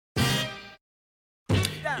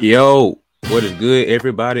Yo, what is good,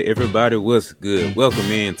 everybody? Everybody, what's good?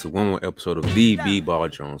 Welcome in to one more episode of the B-Ball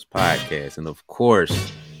Jones podcast. And of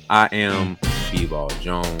course, I am B-Ball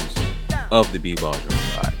Jones of the B-Ball Jones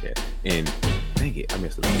podcast. And dang it, I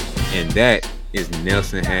missed it. And that is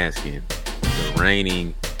Nelson Haskin, the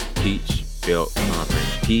reigning Peach Belt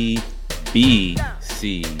Conference PBC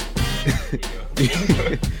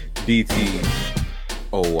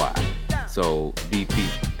DTOY. So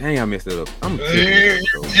BP, dang, I messed it up. You had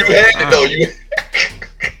it though.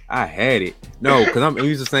 I had it. No, because I'm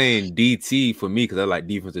used to saying DT for me because I like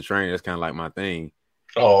defensive training. That's kind of like my thing.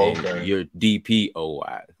 Oh, and okay. You're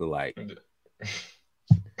DPOY. So like,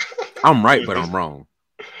 I'm right, but I'm wrong.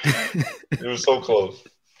 It was so close.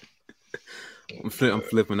 I'm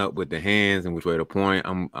flipping up with the hands and which way to point.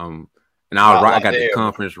 I got the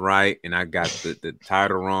conference right, and I got the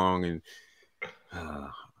title wrong. And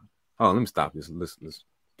let me stop this. Listen.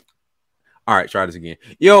 All right, try this again.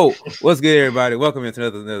 Yo, what's good, everybody? Welcome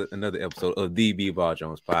into another episode of the B-Ball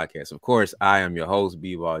Jones podcast. Of course, I am your host,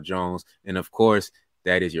 B-Ball Jones, and of course,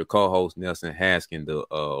 that is your co-host, Nelson Haskin,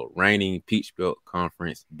 the reigning Peach Belt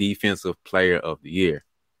Conference Defensive Player of the Year.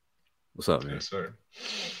 What's up, man? Yes, sir.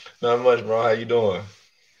 Not much, bro. How you doing?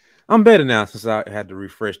 I'm better now since I had to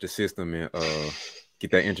refresh the system and get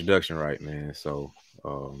that introduction right, man. So,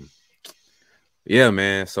 yeah,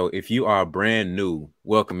 man. So if you are brand new,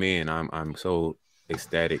 welcome in. I'm so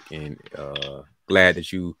ecstatic and glad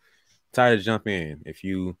that you decided to jump in. If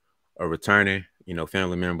you are returning,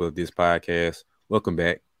 family member of this podcast, welcome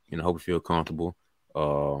back. Hope you feel comfortable.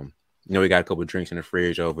 We got a couple of drinks in the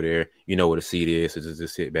fridge over there. You know what a seat is, so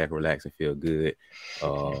just sit back, relax, and feel good.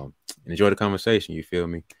 And enjoy the conversation. You feel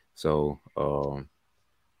me? So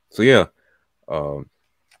yeah. I'm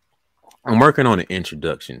working on the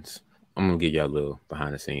introductions. I'm gonna give y'all a little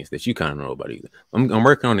behind the scenes that you kind of know about either. I'm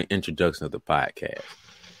working on the introduction of the podcast.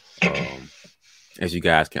 As you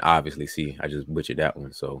guys can obviously see, I just butchered that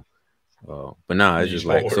one. So, but nah, it's just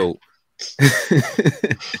like so.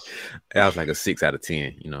 That was like a 6 out of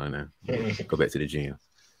 10, and I go back to the gym.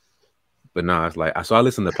 But nah, it's like I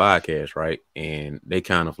listened to podcasts, right, and they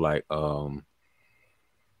kind of like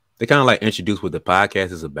introduce what the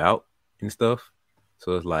podcast is about and stuff.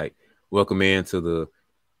 So it's like welcome into the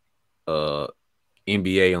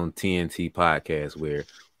NBA on TNT podcast where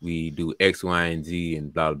we do X, Y, and Z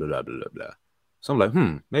and blah, blah, blah, blah, blah, blah. So I'm like,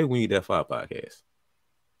 maybe we need that for our podcast.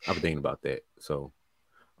 I've been thinking about that. So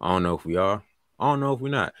I don't know if we are. I don't know if we're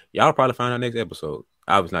not. Y'all probably find out next episode.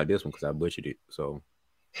 Obviously not this one because I butchered it. So,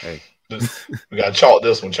 hey. We got to chalk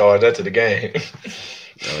this one, charge that to the game.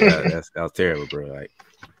 That was terrible, bro. Like,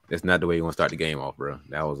 that's not the way you want to start the game off, bro.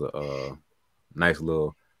 That was a nice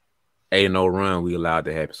little 8-0 run we allowed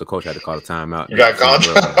to happen. So coach had to call a timeout. You got called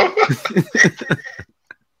timeout.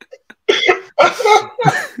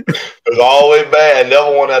 It's always bad.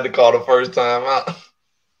 Never one had to call the first time out.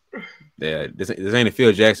 Yeah, this ain't a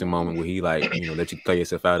Phil Jackson moment where he let you play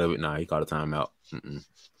yourself out of it. Nah, he called a timeout.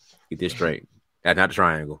 Get this straight. That's not the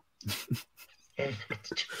triangle.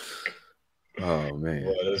 Oh man,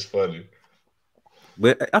 boy, that's funny.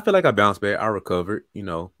 But I feel like I bounced back. I recovered. We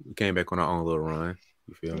came back on our own little run.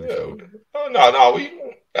 You feel me? Yeah. So. Oh, no. We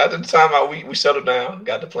after the time we settled down,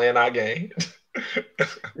 got to playing our game.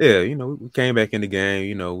 Yeah, we came back in the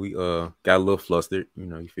game. We got a little flustered.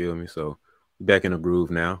 You feel me? So we back in the groove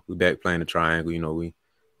now. We back playing the triangle. We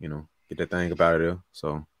get that thing up out of there.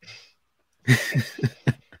 So.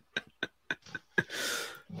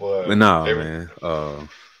 Boy, but nah, man.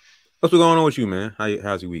 What's been going on with you, man?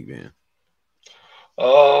 How's your week been?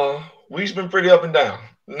 Week's been pretty up and down.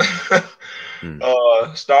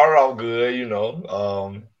 Started off good,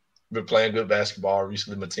 been playing good basketball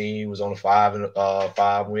recently. My team was on a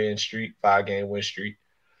 5-game win streak.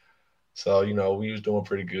 So, we was doing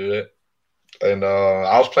pretty good. And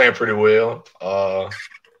I was playing pretty well.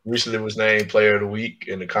 Recently was named player of the week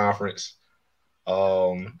in the conference.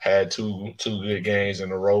 Had two good games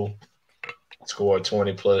in a row. Scored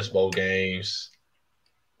 20 plus both games.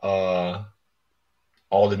 Only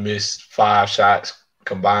missed 5 shots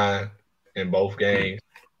combined in both games.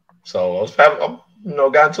 So I was got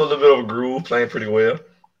into a little bit of a groove, playing pretty well.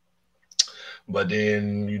 But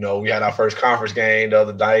then, we had our first conference game the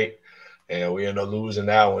other night, and we ended up losing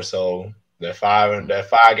that one. So that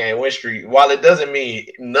 5-game win streak, while it doesn't mean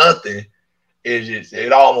nothing,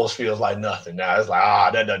 it almost feels like nothing. Now it's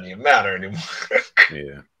like, that doesn't even matter anymore.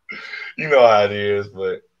 Yeah. You know how it is,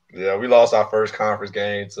 but yeah, we lost our first conference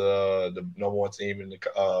game to the number one team in the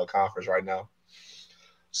conference right now.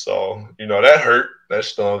 So, that hurt. That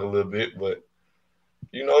stung a little bit, but,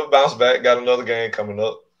 bounced back, got another game coming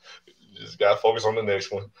up. Just got to focus on the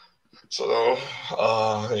next one. So,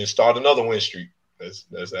 and start another win streak. That's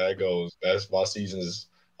how it goes. That's why season is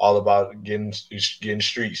all about getting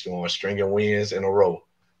streaks going, stringing wins in a row.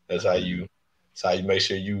 That's how Mhm. you. That's how you make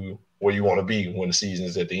sure you where you want to be when the season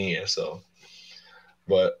is at the end. So,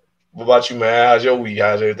 but what about you, man? How's your week?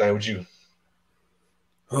 How's everything with you?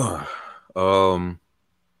 um,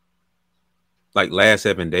 like last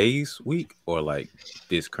 7 days week or like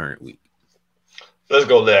this current week? Let's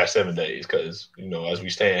go last 7 days because as we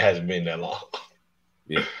stand, it hasn't been that long.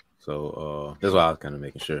 Yeah. So that's why I was kind of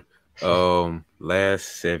making sure.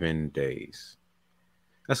 Last 7 days.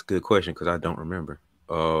 That's a good question because I don't remember.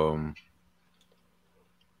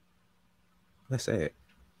 That's sad.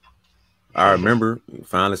 I remember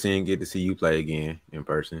finally get to see you play again in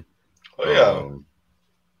person. Oh yeah. Um,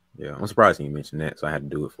 yeah, I'm surprised you mentioned that, so I had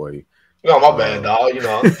to do it for you. No, my bad, Uh, dog.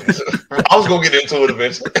 I was gonna get into it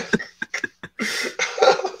eventually.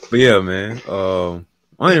 but yeah, man. I don't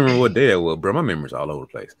even remember what day that was, bro. My memory's all over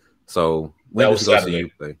the place. So That went to was go see Saturday. you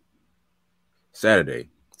play Saturday.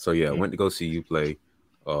 So yeah, Mm. went to go see you play.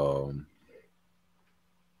 Um,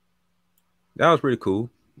 that was pretty cool.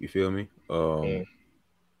 You feel me? Mm.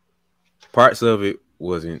 Parts of it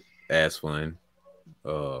wasn't as fun.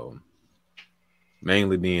 Um,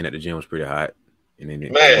 mainly being at the gym was pretty hot, and then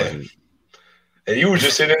it Man, wasn't. and you were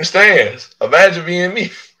just sitting in the stands. Imagine being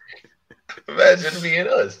me. Imagine being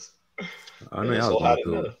us. I It know was I was so going hot in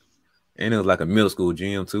through, there. and it was like a middle school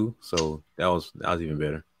gym too, so that was even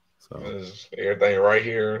better. It So was everything right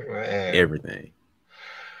here, man. everything,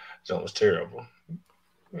 That was terrible.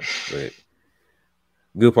 but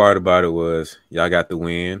good part about it was y'all got the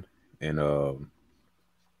win, and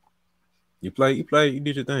you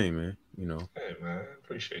did your thing, man. Hey man,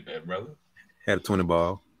 appreciate that, brother. Had a 20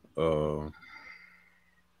 ball. I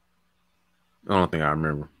don't think I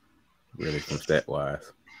remember really from stat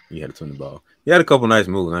wise. You had a 20 ball. You had a couple nice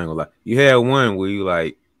moves. I ain't gonna lie. You had one where you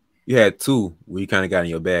had two where you kind of got in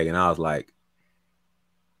your bag, and I was like,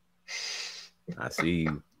 I see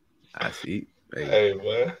you. I see. Hey, Hey,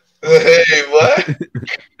 boy. hey. Hey, boy.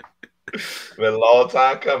 Been a long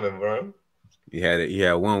time coming, bro. You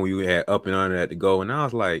had one where you had up and under at the goal, and I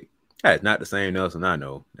was like, that's not the same Nelson I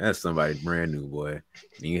know. That's somebody brand new, boy.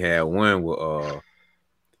 And you had one where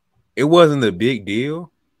it wasn't a big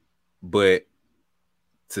deal, but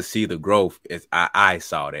to see the growth, I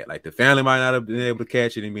saw that. Like the family might not have been able to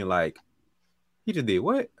catch it and be like, he just did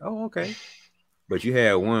what? Oh, okay. But you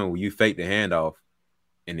had one where you faked the handoff,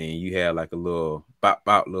 and then you had like a little bop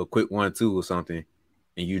bop, little quick 1-2 or something,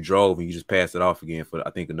 and you drove and you just passed it off again for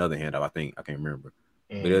I think another handoff. I can't remember.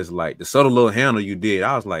 But Mm. it's like the subtle little handle you did.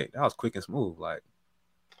 I was like, that was quick and smooth. Like,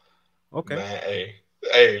 okay. Man,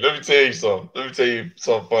 hey, let me tell you something. Let me tell you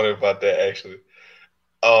something funny about that, actually.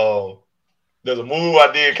 Um, there's a move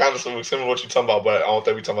I did kind of similar to what you're talking about, but I don't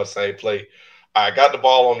think we're talking about the same play. I got the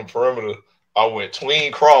ball on the perimeter. I went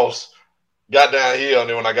tween cross, got down here, and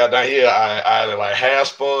then when I got down here, I like half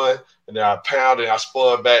spun, and then I pounded, and I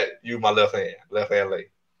spun back, used my left hand leg.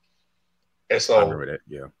 And I so, remember that.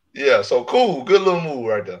 Yeah. yeah, so cool, good little move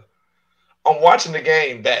right there. I'm watching the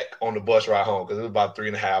game back on the bus ride home because it was about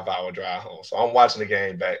 3.5 hour drive home. So I'm watching the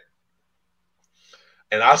game back,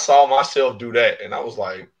 and I saw myself do that, and I was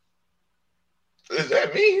like, "Is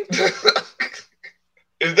that me?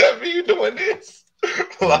 Is that me doing this?"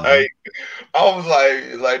 Mm-hmm. Like I was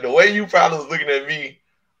like the way you probably was looking at me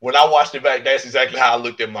when I watched it back. That's exactly how I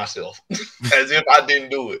looked at myself, as if I didn't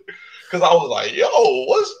do it. Because I was like, "Yo,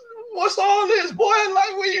 what's all this, boy?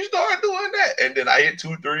 Like when you start doing that?" And then I hit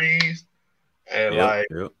 2 threes, and Yep. like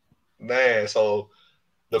Yep. man, so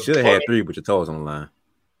You the should have funny had three, but your toes on the line.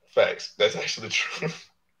 facts. That's actually true.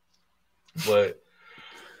 But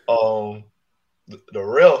um, the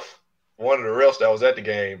ref, one of the refs that was at the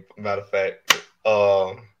game, matter of fact,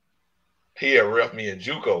 he had ref me in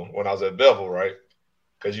JUCO when I was at Bevel, right?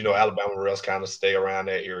 Because Alabama refs kind of stay around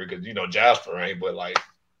that area because Jasper ain't but like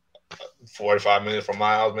 45 minutes from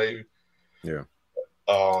my house maybe. Yeah.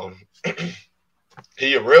 Um,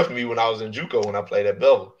 he had ref me when I was in JUCO when I played at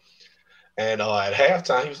Bevel, and at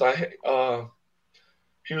halftime he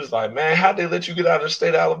was like, "Man, how'd they let you get out of the state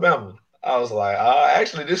of Alabama?" I was like,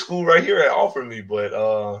 "Actually, this school right here had offered me, but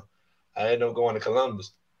I ended up going to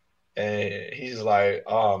Columbus." And he's like,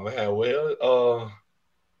 "Oh man, well,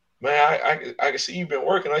 man, I can see you've been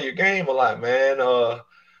working on your game a lot, man.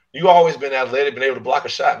 You always been athletic, been able to block a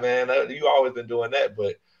shot, man. You always been doing that,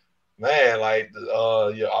 but man, like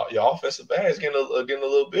your offensive bag is getting a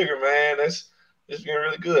little bigger, man. It's getting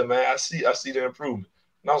really good, man. I see the improvement."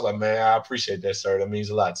 And I was like, "Man, I appreciate that, sir. That means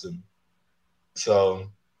a lot to me." So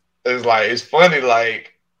it's like it's funny,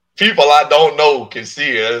 like people I don't know can see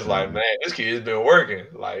it. It's like, man, this kid's been working.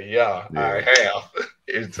 Like, yeah, I have.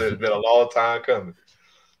 It's been a long time coming.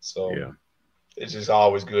 So yeah, it's just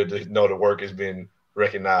always good to know the work has been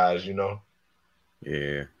recognized, you know.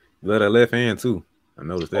 yeah. You love that left hand too. I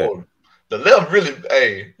noticed that. Oh, the left really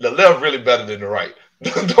better than the right.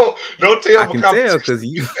 don't tell I me can tell competition because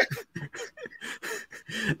you.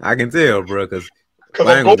 I can tell, bro. Because because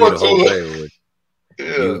I I'm ain't gonna do going the whole to play with it.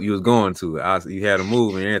 it. You was going to it. You had a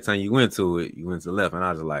move, and every time you went to it, you went to the left, and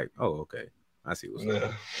I was like, oh, okay, I see what's up.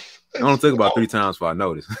 Yeah. It only took about 3 times before I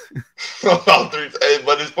noticed. About 3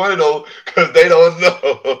 but it's funny though, because they don't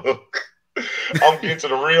know. I'm getting to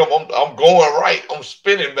the rim. I'm going right. I'm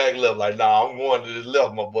spinning back left. Like, nah, I'm going to the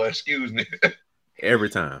left, my boy. Excuse me. Every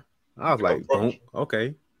time. I was like, boom,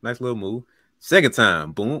 okay, nice little move. Second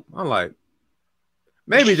time, boom. I'm like,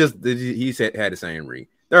 maybe just he said had the same read.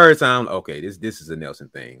 Third time, okay, this is a Nelson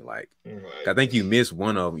thing. Like, I think you missed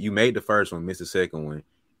one of them. You made the first one, missed the second one,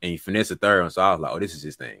 and you finessed the third one. So I was like, oh, this is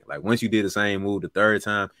his thing. Like once you did the same move the third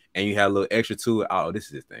time and you had a little extra to it, oh, this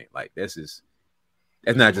is his thing. Like that's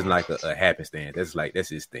not just like a happenstance. That's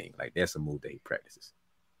his thing. Like that's a move that he practices.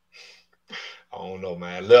 I don't know,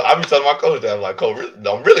 man. Look, I be telling my coach that I'm like, coach,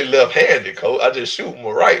 I'm really left-handed, coach. I just shoot my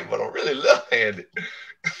right, but I'm really left-handed.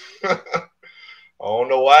 I don't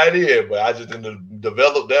know why it is, but I just didn't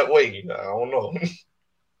develop that way. I don't know.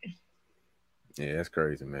 Yeah, that's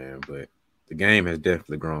crazy, man. But the game has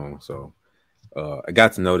definitely grown. So I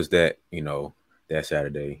got to notice that, that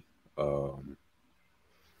Saturday.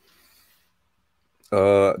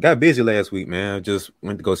 Got busy last week, man. I just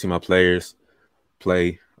went to go see my players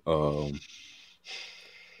play.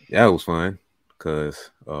 Yeah, it was fun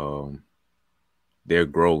because their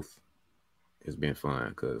growth has been fun.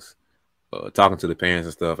 Because talking to the parents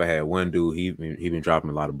and stuff, I had one dude. He been dropping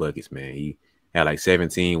a lot of buckets, man. He had like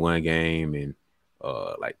 17 one game and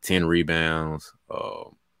like 10 rebounds.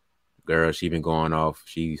 Girl, she been going off.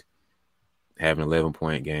 She's having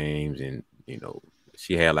 11-point games, and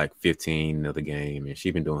she had like 15 another game, and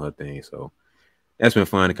she been doing her thing. So that's been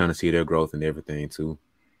fun to kind of see their growth and everything too.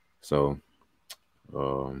 So,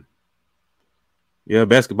 yeah,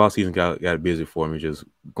 basketball season got busy for me. Just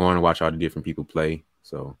going to watch all the different people play.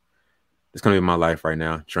 So it's gonna be my life right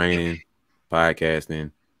now: training,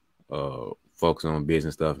 podcasting, focusing on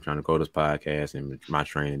business stuff, trying to grow this podcast and my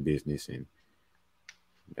training business, and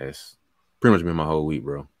that's pretty much been my whole week,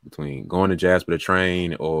 bro. Between going to Jasper to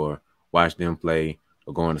train or watch them play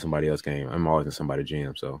or going to somebody else's game, I'm always in somebody's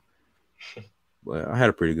gym. So, but I had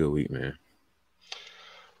a pretty good week, man.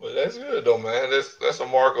 Well, that's good though, man. That's a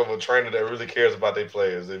mark of a trainer that really cares about their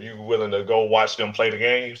players. If you're willing to go watch them play the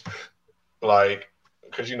games, like,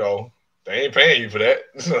 because they ain't paying you for that.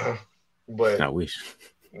 But I wish.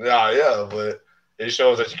 yeah, but it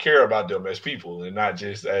shows that you care about them as people and not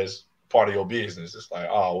just as part of your business. It's like,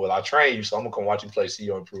 oh, well, I train you, so I'm gonna come watch you play, see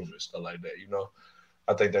your improvements, stuff like that.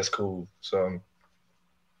 I think that's cool. So,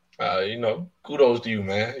 kudos to you,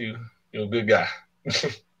 man. You're a good guy.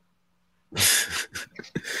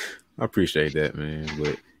 I appreciate that, man.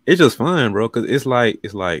 But it's just fun, bro. Cause it's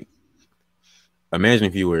like imagine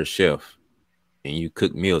if you were a chef and you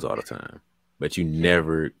cook meals all the time, but you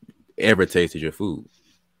never ever tasted your food.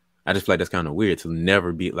 I just feel like that's kind of weird to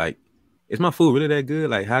never be like, is my food really that good?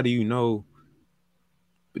 Like, how do you know?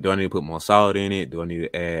 Do I need to put more salt in it? Do I need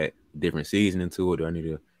to add different seasoning to it? Do I need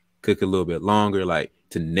to cook a little bit longer? Like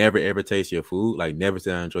to never ever taste your food, like never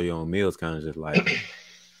sit down and enjoy your own meals, kind of just like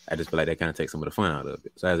I just feel like that kind of takes some of the fun out of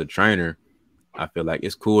it. So as a trainer, I feel like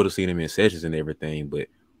it's cool to see them in sessions and everything, but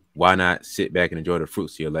why not sit back and enjoy the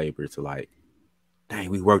fruits of your labor to like, dang,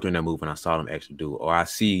 we worked on that move and I saw them actually do it. Or I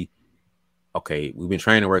see, okay, we've been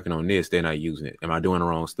training working on this, they're not using it. Am I doing the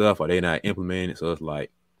wrong stuff? Are they not implementing it? So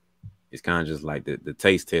it's kind of just like the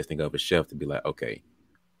taste testing of a chef to be like, okay,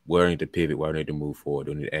 where I need to pivot, where I need to move forward,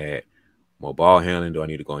 do I need to add more ball handling? Do I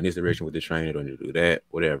need to go in this direction with the trainer? Do I need to do that?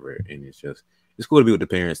 Whatever. And it's cool to be with the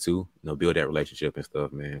parents too, build that relationship and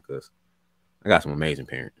stuff, man, because I got some amazing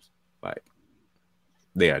parents. Like,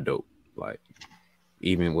 they are dope. Like,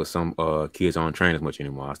 even with some kids I don't train as much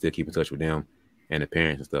anymore, I still keep in touch with them and the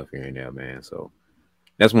parents and stuff here and there, man. So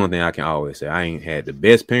that's one thing I can always say. I ain't had the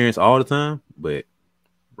best parents all the time, but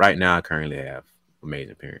right now I currently have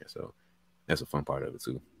amazing parents. So that's a fun part of it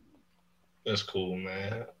too. That's cool,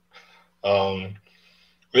 man.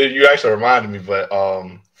 You actually reminded me, but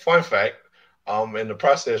fun fact, I'm in the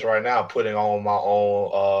process right now of putting on my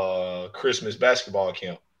own Christmas basketball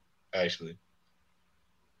camp, actually.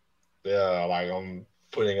 Yeah, like I'm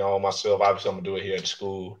putting it on myself. Obviously, I'm gonna do it here at the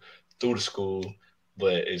school, through the school,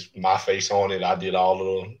 but it's my face on it. I did all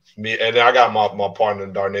of them. And then I got my partner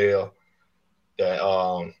Darnell that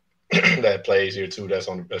that plays here too. That's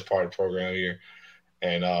part of the program here.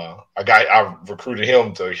 And I recruited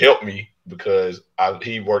him to help me because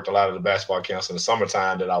he worked a lot of the basketball camps in the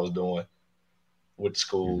summertime that I was doing with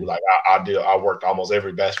school. Mm-hmm. Like I worked almost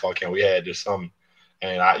every basketball camp we had this summer.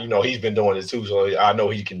 And he's been doing it too, so I know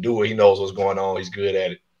he can do it. He knows what's going on. He's good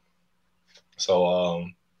at it. So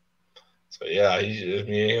yeah, he's just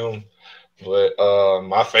me and him. But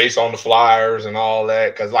my face on the flyers and all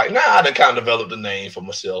that, because I done kind of developed a name for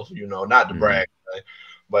myself, not to brag, right?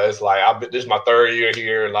 But it's like this is my third year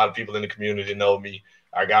here. A lot of people in the community know me.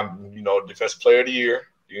 I got defensive player of the year,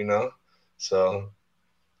 so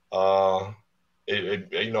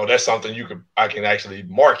that's something I can actually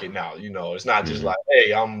market now. It's not just like,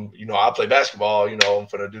 hey, I play basketball. I'm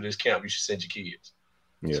gonna do this camp. You should send your kids.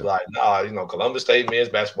 Yeah. It's like, nah, Columbus State men's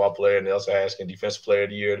basketball player, and Nelson Haskins, defensive player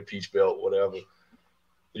of the year, the Peach Belt, whatever.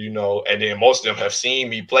 And then most of them have seen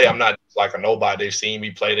me play. I'm not just like a nobody. They've seen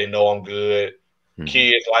me play. They know I'm good. Mm-hmm.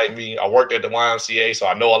 Kids like me. I worked at the YMCA, so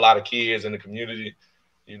I know a lot of kids in the community,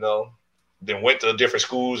 Then went to different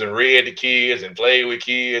schools and read the kids and played with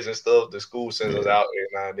kids and stuff. The school sends us out every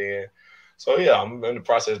now and then. So, yeah, I'm in the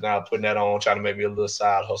process now of putting that on, trying to make me a little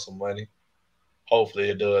side hustle money. Hopefully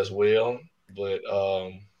it does well. But,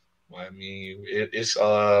 it's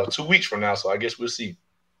 2 weeks from now, so I guess we'll see.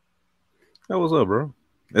 Hey, what's up, bro?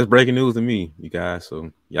 That's breaking news to me, you guys.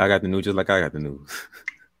 So, y'all got the news just like I got the news.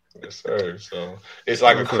 Yes, sir. So, it's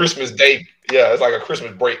like a Christmas day. Yeah, it's like a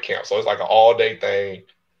Christmas break camp. So, it's like an all-day thing.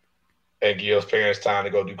 And gives parents time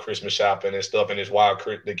to go do Christmas shopping and stuff. And it's while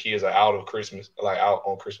the kids are out of Christmas, like out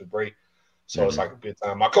on Christmas break. So it's like a good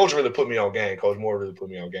time. My coach really put me on game. Coach Moore really put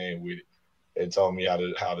me on game with it and told me how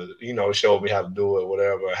to showed me how to do it,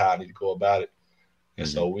 whatever, how I need to go about it. And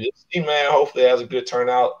so we'll see, man. Hopefully it has a good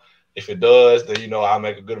turnout. If it does, then, I'll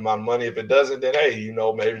make a good amount of money. If it doesn't, then, hey,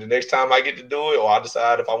 maybe the next time I get to do it or I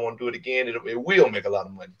decide if I want to do it again, it will make a lot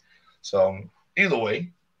of money. So either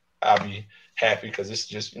way, I'll be happy because it's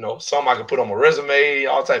just, something I can put on my resume,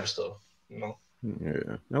 all type of stuff,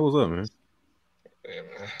 Yeah. That was up, man. Yeah,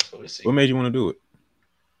 man. So we'll see. What made you want to do it?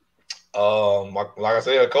 Like I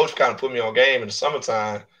said, coach kind of put me on game in the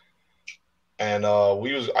summertime. And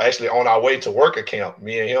we was actually on our way to work at camp.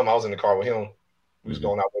 Me and him, I was in the car with him. We was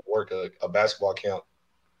going out to work a basketball camp.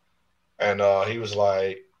 And he was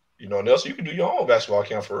like, Nelson, you can do your own basketball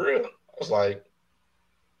camp for real. I was like,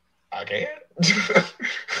 I can.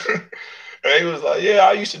 And he was like, yeah,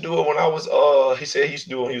 I used to do it when I was he said he used to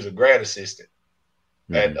do it when he was a grad assistant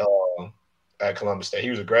at Columbus State. He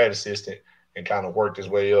was a grad assistant and kind of worked his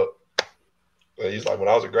way up. But he's like, when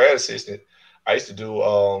I was a grad assistant, I used to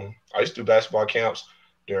do basketball camps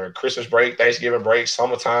during Christmas break, Thanksgiving break,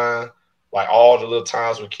 summertime, like all the little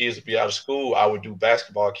times when kids would be out of school, I would do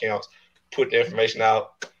basketball camps, put the information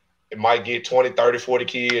out. It might get 20, 30, 40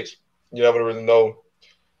 kids. You never really know.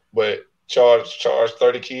 But charge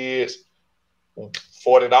 30 kids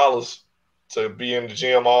 $40 to be in the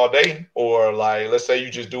gym all day, or like let's say you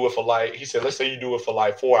just do it for let's say you do it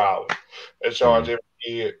for 4 hours and charge every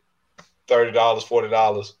kid $30,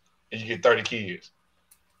 $40, and you get 30 kids.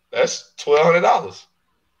 That's $1,200.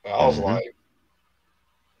 I was like,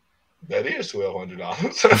 that is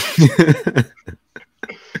 $1,200.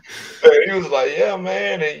 And he was like, yeah,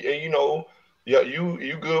 man, and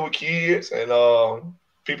you good with kids and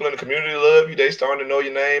people in the community love you. They starting to know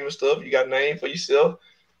your name and stuff. You got a name for yourself.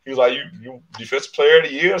 He was like, you defensive player of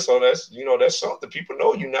the year. So that's something. People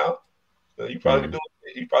know you now. So you probably could do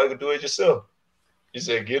it. You probably could do it yourself. He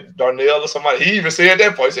said, get Darnell or somebody. He even said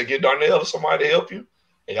that part. He said, get Darnell or somebody to help you.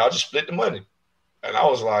 And y'all just split the money. And I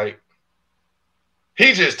was like,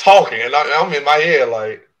 he just talking. And I'm in my head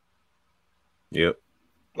like, yep.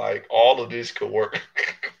 Like all of this could work.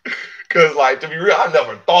 Because, to be real, I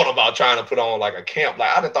never thought about trying to put on, a camp.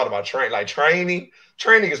 I didn't thought about training.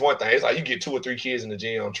 Training is one thing. It's like you get 2 or 3 kids in the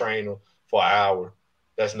gym, train them for an hour.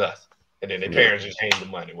 That's nothing. And then their parents just hand the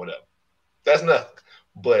money, whatever. That's nothing.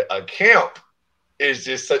 But a camp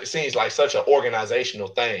seems like such an organizational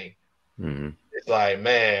thing. Mm-hmm. It's like,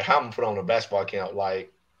 man, how am I going to put on a basketball camp?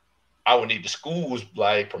 I would need the school's,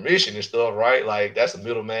 permission and stuff, right? That's a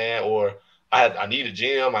middleman. Or I need a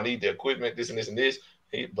gym. I need the equipment, this and this and this.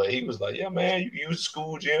 But he was like, yeah, man, you use the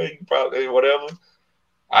school gym, you can probably whatever.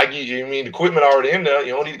 I get you. The equipment already in there.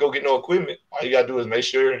 You don't need to go get no equipment. All you got to do is make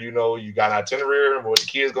sure, you got an itinerary of what the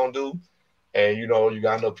kids going to do. And, you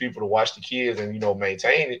got enough people to watch the kids and,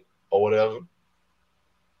 maintain it or whatever.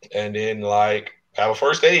 And then, have a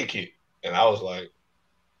first aid kit. And I was like,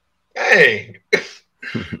 dang,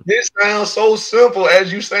 this sounds so simple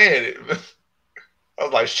as you saying it. I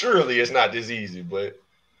was like, surely it's not this easy, but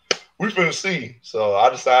we're finna see. So I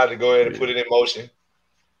decided to go ahead and put it in motion.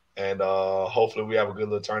 And hopefully we have a good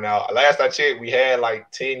little turnout. Last I checked, we had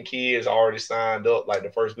like 10 kids already signed up. Like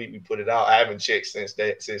the first week we put it out. I haven't checked since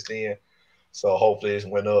then. So hopefully it's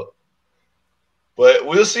went up. But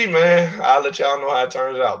we'll see, man. I'll let y'all know how it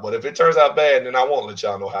turns out. But if it turns out bad, then I won't let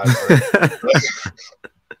y'all know how it turns out.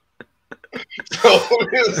 So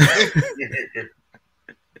we'll see.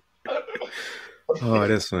 Oh,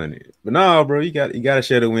 that's funny. But no, bro, you got to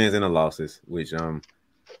share the wins and the losses, which I'm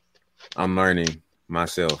learning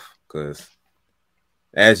myself, because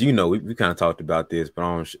as you know, we kind of talked about this, but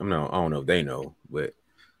I don't know if they know, but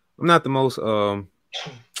I'm not the most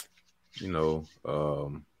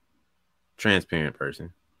transparent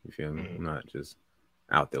person. You feel me? I'm not just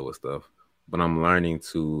out there with stuff, but I'm learning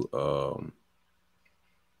to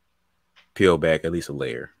peel back at least a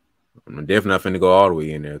layer. I'm definitely not finna go all the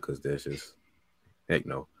way in there, because that's just heck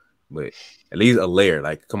no. But at least a layer.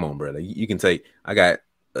 Like, come on, bro. Like, you can take. I got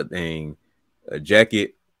a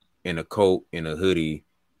jacket and a coat and a hoodie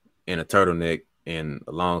and a turtleneck and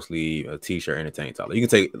a long sleeve, a t-shirt and a tank top. Like, you can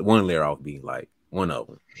take one layer off, being like one of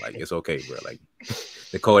them. Like, it's okay, bro. Like,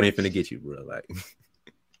 the coat ain't finna get you, bro. Like,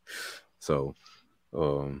 so,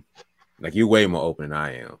 like, you're way more open than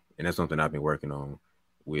I am, and that's something I've been working on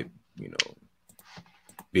with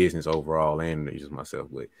business overall and just myself.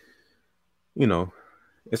 But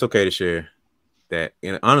it's okay to share that.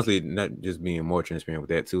 And honestly, not just being more transparent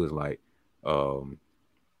with that too is like, I'm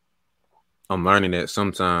learning that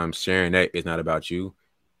sometimes sharing that is not about you.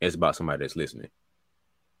 It's about somebody that's listening.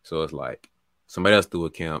 So it's like somebody else threw a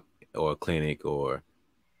camp or a clinic or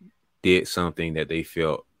did something that they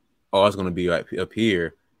felt, oh, it's going to be right up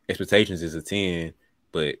here. Expectations is a 10,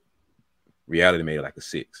 but reality made it like a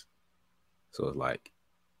 6. So it's like,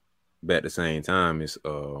 but at the same time, it's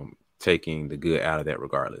taking the good out of that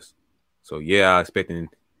regardless. So yeah, I was expecting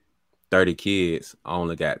 30 kids. I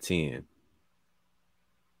only got 10.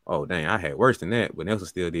 Oh, dang, I had worse than that, but Nelson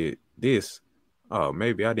still did this. Oh,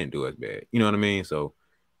 maybe I didn't do as bad. You know what I mean? So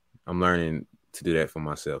I'm learning to do that for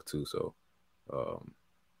myself too. So, but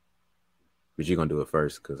you're going to do it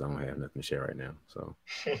first because I don't have nothing to share right now. So,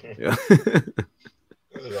 yeah.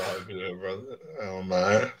 It's all good, brother. I don't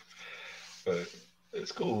mind. But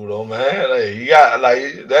it's cool though, man. Like, you got,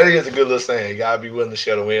 like, that is a good little saying. You gotta be willing to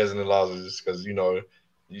share the wins and the losses, because you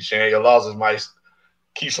sharing your losses might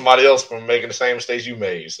keep somebody else from making the same mistakes you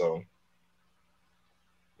made. So,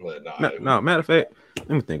 but no, matter of fact, let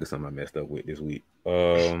me think of something I messed up with this week.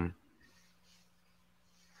 What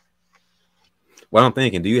I'm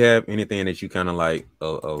thinking, do you have anything that you kind of like a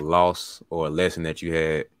loss or a lesson that you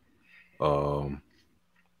had from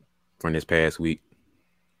this past week?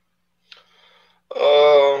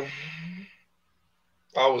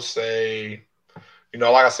 I would say,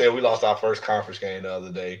 like I said, we lost our first conference game the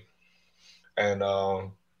other day. And I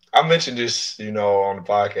mentioned this, on the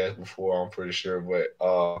podcast before, I'm pretty sure. But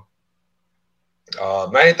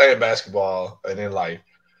main thing in basketball and in life,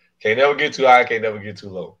 can't never get too high, can't never get too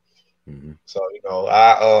low. Mm-hmm. So,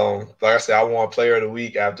 I like I said, I won Player of the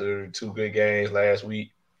Week after 2 good games last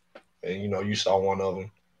week. And, you saw one of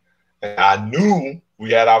them. And I knew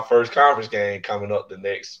we had our first conference game coming up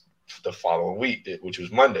the following week, which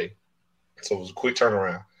was Monday. So it was a quick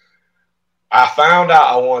turnaround. I found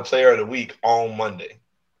out I won Player of the Week on Monday,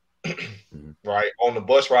 right, on the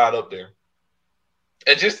bus ride up there.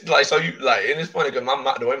 And just like, so and it's funny because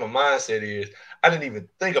the way my mindset is, I didn't even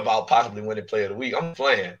think about possibly winning Player of the Week. I'm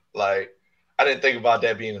playing. Like, I didn't think about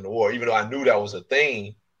that being in the war, even though I knew that was a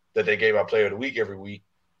thing that they gave our Player of the Week every week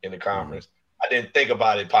in the conference. I didn't think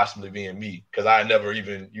about it possibly being me, because I had never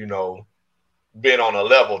even, been on a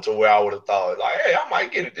level to where I would have thought, like, hey, I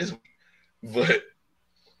might get it this week. But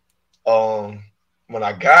when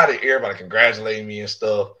I got it, everybody congratulating me and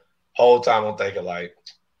stuff. Whole time I'm thinking, like,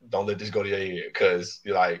 don't let this go to your head, because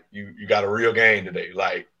you're like, you got a real game today.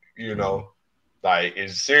 Like, like,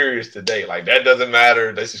 it's serious today. Like, that doesn't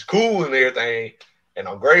matter. This is cool and everything, and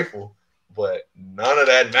I'm grateful, but none of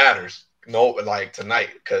that matters. No, like tonight,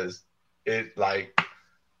 because it's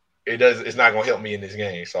not gonna help me in this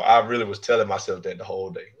game. So I really was telling myself that the whole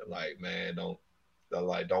day. Like, man, don't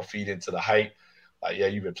feed into the hype. Like, yeah,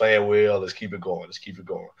 you've been playing well. Let's keep it going. Let's keep it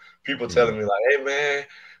going. People telling me, like, hey, man,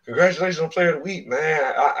 congratulations on Player of the Week,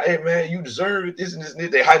 man. Hey, man, you deserve it. This and this and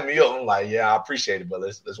this. They hyping me up. I'm like, yeah, I appreciate it, but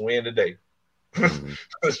let's win today.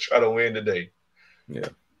 Let's try to win today. Yeah.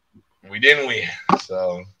 We didn't win.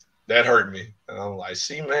 So that hurt me. And I'm like,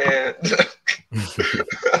 see, man.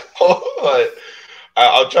 But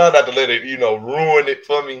I'll try not to let it, ruin it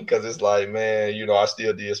for me, because it's like, man, I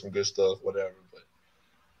still did some good stuff, whatever.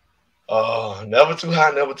 But never too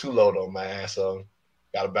high, never too low, though, man. So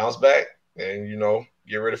got to bounce back and,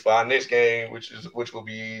 get ready for our next game, which will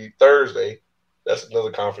be Thursday. That's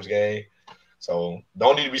another conference game. So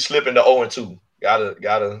don't need to be slipping to 0-2.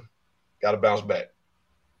 Gotta bounce back.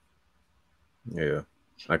 Yeah.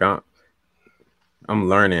 Like I'm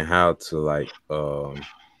learning how to like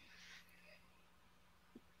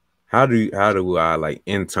how do I like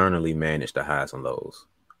internally manage the highs and lows?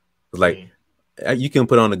 Like you can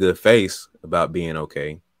put on a good face about being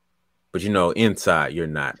okay, but inside you're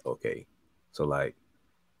not okay. So like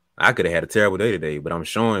I could have had a terrible day today, but I'm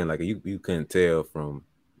showing like you couldn't tell from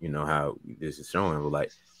how this is showing, but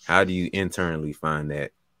like how do you internally find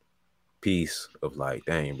that peace of like,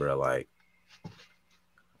 dang, bro, like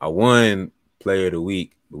I won player of the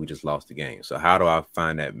week, but we just lost the game. So how do I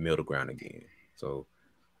find that middle ground again? So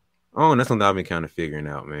that's something I've been kind of figuring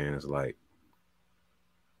out, man. It's like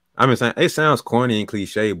I mean, it sounds corny and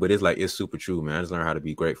cliche, but it's like it's super true, man. I just learned how to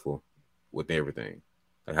be grateful with everything.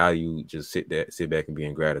 Like how you just sit back and be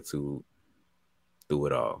in gratitude through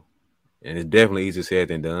it all. And it's definitely easier said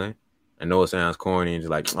than done. I know it sounds corny and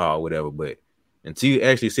just like, oh, whatever, but until you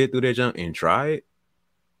actually sit through that junk and try it,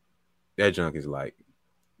 that junk is like,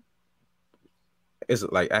 it's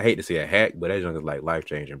like, I hate to say a hack, but that junk is like life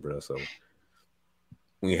changing, bro. So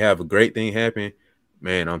when you have a great thing happen,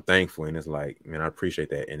 man, I'm thankful. And it's like, man, I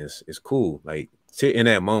appreciate that. And it's cool. Like sit in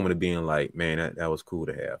that moment of being like, man, that was cool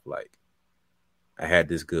to have. Like I had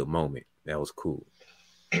this good moment. That was cool.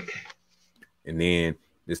 And then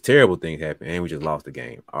this terrible thing happened and we just lost the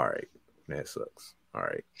game. All right. That sucks. All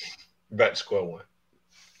right. Back to square one.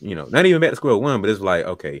 Not even back to square one, but it's like,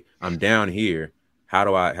 okay, I'm down here. How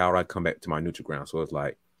do I come back to my neutral ground? So it's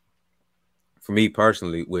like, for me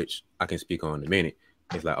personally, which I can speak on in a minute,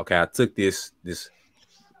 it's like, okay, I took this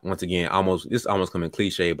once again, almost coming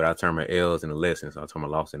cliche, but I turn my L's into lessons. I turn my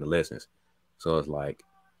losses into lessons. So it's like,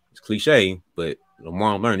 it's cliche, but the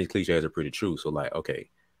more I'm learning, these cliches are pretty true. So like, okay,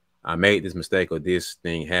 I made this mistake or this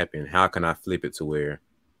thing happen. How can I flip it to where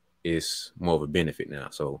it's more of a benefit now?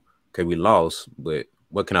 So, okay, we lost, but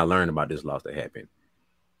what can I learn about this loss that happened?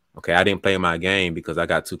 Okay, I didn't play my game because I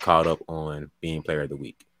got too caught up on being player of the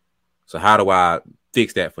week. So how do I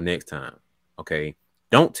fix that for next time? Okay,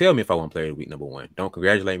 don't tell me if I want player of the week, number one. Don't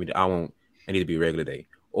congratulate me. I need to be regular day.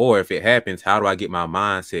 Or if it happens, how do I get my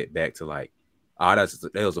mindset back to like, oh,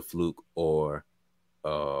 that was a fluke, or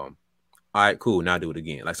all right, cool, now do it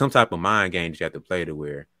again. Like some type of mind game that you have to play to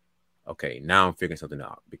where, okay, now I'm figuring something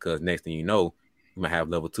out. Because next thing you know, you might have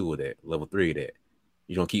level 2 of that, level 3 of that.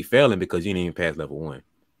 You're going to keep failing because you didn't even pass level 1.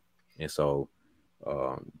 And so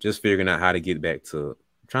just figuring out how to get back to,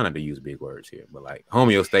 I'm trying not to use big words here, but like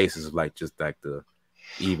homeostasis is like just like the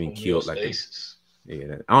even killed. Like I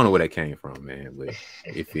don't know where that came from, man, but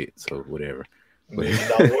it fits, so whatever. But,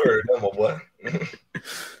 word, my boy.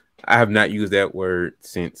 I have not used that word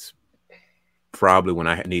since probably when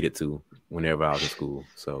I needed to, whenever I was in school.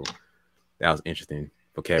 So that was interesting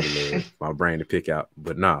vocabulary for my brain to pick out.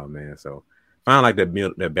 But nah, man. So find like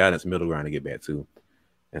that balanced middle ground to get back to.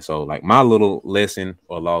 And so like my little lesson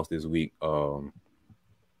or loss this week, like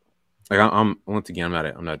I'm once again,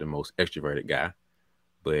 I'm not the most extroverted guy,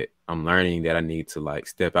 but I'm learning that I need to like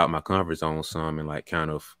step out my comfort zone some and like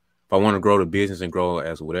kind of, if I want to grow the business and grow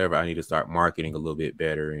as whatever, I need to start marketing a little bit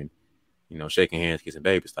better and, shaking hands, kissing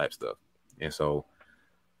babies type stuff. And so,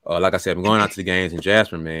 like I said, I'm going out to the games in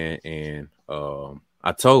Jasper, man. And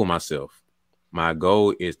I told myself my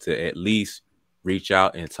goal is to at least reach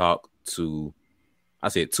out and talk to, I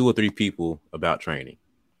said 2 or 3 people about training.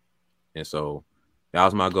 And so that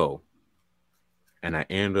was my goal. And I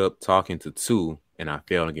ended up talking to 2 and I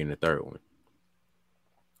failed on getting the 3rd one.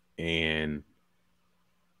 And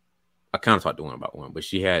I kind of talked to one about one, but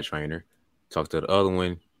she had a trainer. Talked to the other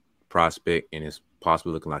one, prospect, and it's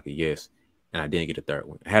possibly looking like a yes. And I didn't get the 3rd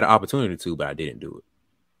one. I had an opportunity to, but I didn't do it.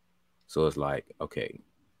 So it's like, okay,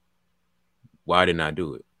 why didn't I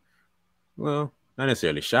do it? Well, not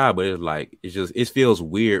necessarily shy, but it's like, it feels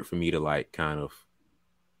weird for me to like kind of,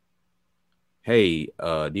 hey,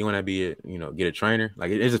 do you want to be get a trainer?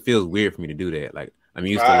 Like it just feels weird for me to do that. Like I'm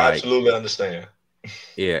used to like, absolutely understand.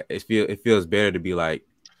 Yeah, it feels better to be like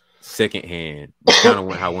secondhand. Kind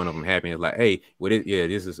of how one of them happened. It's like, hey,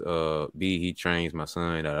 this is B. He trains my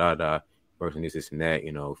son. Person this and that.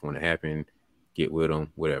 If you want to happen, get with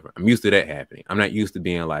him. Whatever. I'm used to that happening. I'm not used to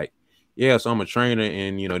being like, yeah, so I'm a trainer,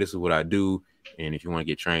 and this is what I do. And if you want to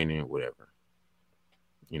get training, whatever.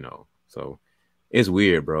 So it's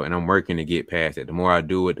weird, bro. And I'm working to get past it. The more I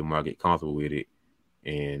do it, the more I get comfortable with it,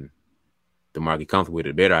 and the more I get comfortable with it,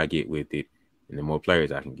 the better I get with it, and the more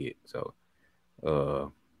players I can get. So,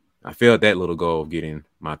 I failed that little goal of getting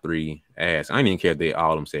my 3 ass. I didn't even care if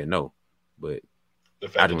all of them said no, but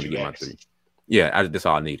I didn't want to get my 3. Yeah, that's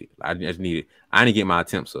all I needed. I just needed. I didn't get my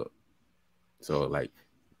attempts up. So like,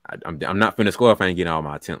 I'm not finna score if I ain't getting all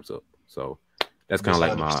my attempts up. So that's kind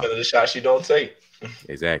Miss of like 100% my of the shots you don't take.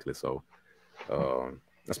 exactly. So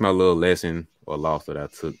that's my little lesson or loss that I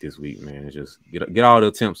took this week, man. It's just get all the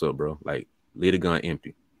attempts up, bro. Like leave the gun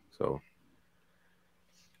empty. So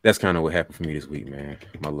that's kind of what happened for me this week, man.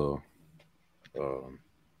 My little um,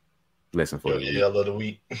 lesson for Your the week. L of the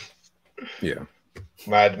week. Yeah.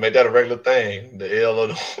 Might make that a regular thing. The L of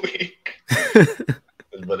the week.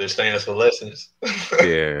 But it stands for lessons.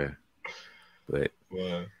 Yeah. But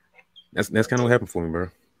Well, that's kind of what happened for me, bro.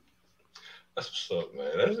 that's what's up,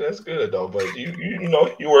 man. That's good though. But you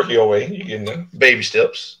know you work your way. You getting there. Baby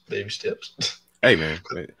steps. Baby steps. Hey, man.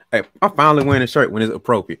 Hey, I finally wearing a shirt when it's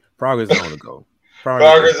appropriate. Progress is on the go.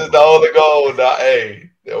 Progress is the only goal. Now, hey,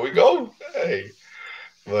 there we go. Hey,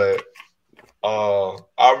 but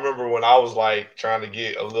I remember when I was like trying to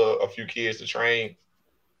get a few kids to train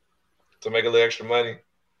to make a little extra money,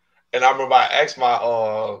 and I remember I asked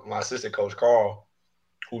my assistant coach Carl,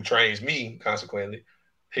 who trains me consequently.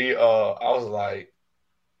 I was like,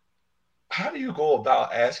 how do you go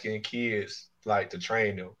about asking kids like to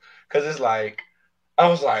train them? Because it's like I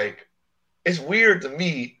was like, it's weird to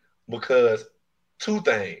me because two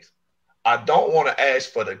things. I don't want to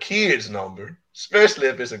ask for the kid's number, especially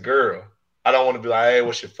if it's a girl. I don't want to be like, hey,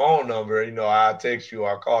 what's your phone number? You know, I'll text you,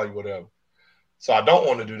 I'll call you, whatever. So I don't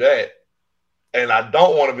want to do that. And I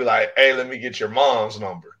don't want to be like, hey, let me get your mom's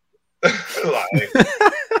number. Like,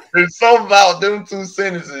 there's something about them two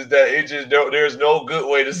sentences that it just there's no good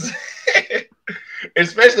way to say it.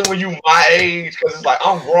 Especially when you my age, because it's like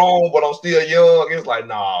I'm grown, but I'm still young. It's like,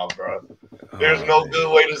 nah, bro. There's no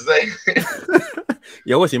good way to say it.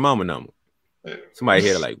 Yo, what's your mama number? Somebody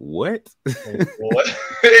here like, what? What?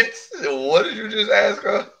 What did you just ask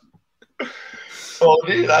her? So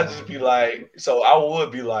then I just be like, so I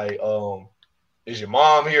would be like, is your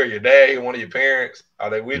mom here, your dad here, one of your parents? Are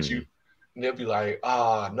they with you? And they'll be like,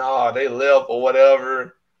 no, they left or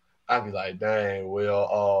whatever. I'd be like, dang,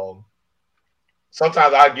 well,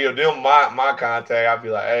 sometimes I give them my contact. I'd be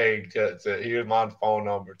like, hey, here's my phone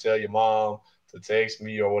number. Tell your mom to text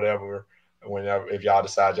me or whatever. Whenever, if y'all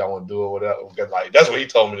decide y'all want to do it, whatever. Because like that's what he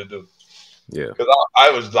told me to do. Yeah. Because I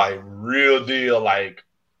was like real deal, like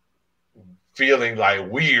feeling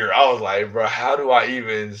like weird. I was like, bro, how do I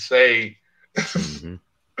even say?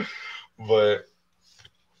 But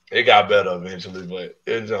it got better eventually. But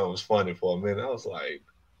it was funny for a minute. I was like,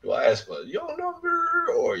 do I ask for your number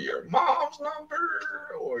or your mom's number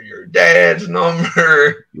or your dad's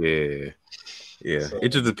number? Yeah. So, it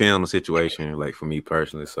just depends on the situation. Like for me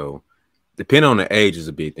personally, so depending on the age is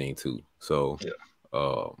a big thing too. So,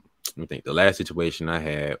 let me think. The last situation I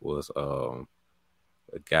had was a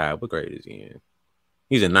guy. What grade is he in?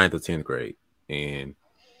 He's in 9th or 10th grade, and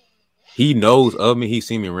he knows of me. He's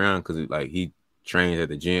seen me around because like he trains at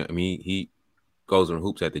the gym. I mean, he goes on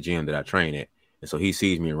hoops at the gym that I train at, and so he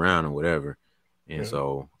sees me around or whatever. And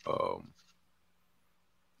so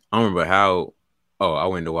I remember how I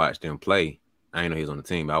went to watch them play. I didn't know he was on the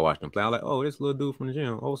team, but I watched them play. I was like, oh, this little dude from the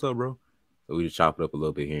gym. Oh, what's up, bro? So we just chopped it up a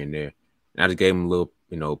little bit here and there. And I just gave him a little,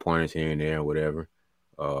 pointers here and there or whatever.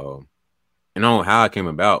 And I don't know how it came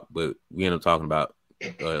about, but we ended up talking about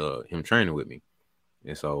him training with me.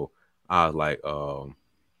 And so I was like,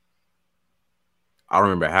 I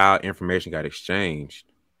remember how information got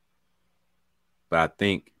exchanged, but I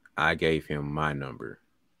think I gave him my number.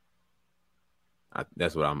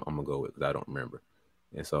 That's what I'm going to go with because I don't remember.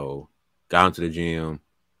 And so got into the gym,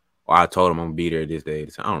 or I told him I'm going to be there this day.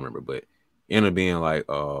 I don't remember, but it ended up being like,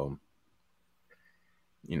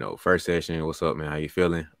 first session, what's up, man? How you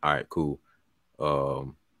feeling? All right, cool.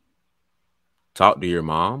 Talk to your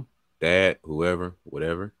mom, dad, whoever,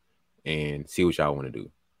 whatever, and see what y'all want to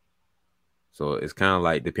do. So it's kind of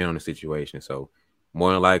like depending on the situation. So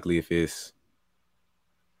more than likely, if it's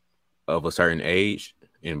of a certain age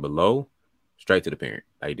and below, straight to the parent.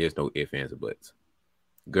 Like there's no ifs, ands, or buts.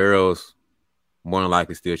 Girls, more than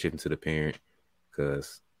likely, still shifting to the parent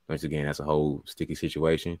because once again, that's a whole sticky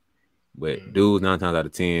situation. But dudes, 9 times out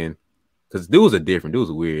of 10, because dudes are different. Dudes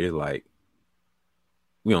are weird. It's like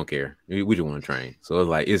we don't care. We just want to train. So it's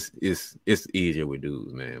like it's easier with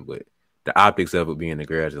dudes, man. But the optics of it being the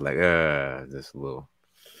girls is like just a little,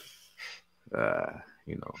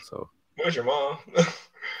 So where's your mom?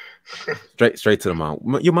 straight to the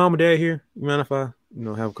mom. Your mom and dad here? You mind if I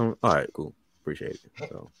have a come? All right, cool. Appreciate it.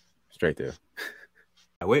 So straight there.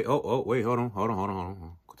 Wait, wait, hold on.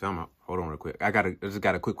 Time out. Hold on real quick. I just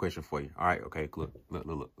got a quick question for you. All right, okay, look.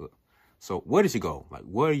 So where does you go? Like,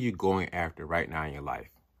 what are you going after right now in your life?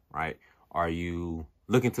 Right? Are you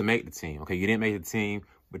looking to make the team. Okay, you didn't make the team,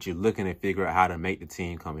 but you're looking to figure out how to make the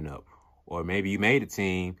team coming up. Or maybe you made the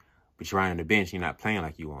team, but you're right on the bench, you're not playing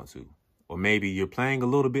like you want to. Or maybe you're playing a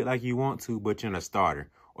little bit like you want to, but you're not a starter,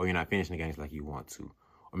 or you're not finishing the games like you want to.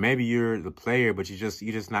 Or maybe you're the player, but you're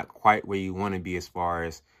just not quite where you want to be as far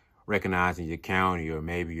as recognizing your county or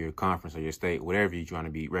maybe your conference or your state, whatever you're trying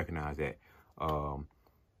to be recognized at.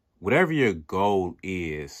 Whatever your goal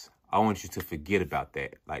is, I want you to forget about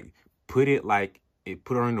that. Like, put it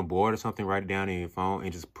on the board or something, write it down in your phone,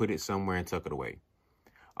 and just put it somewhere and tuck it away.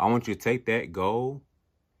 I want you to take that goal,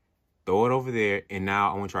 throw it over there, and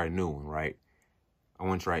now I want you to write a new one, right? I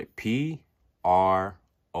want you to write PROGRESS.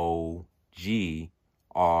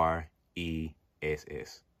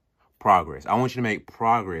 Progress. I want you to make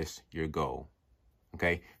progress your goal.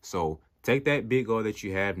 Okay? So take that big goal that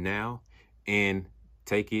you have now and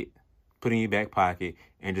take it, put it in your back pocket,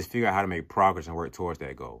 and just figure out how to make progress and work towards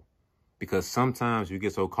that goal. Because sometimes we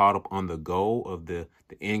get so caught up on the goal of the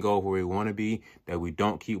end goal where we want to be that we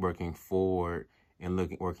don't keep working forward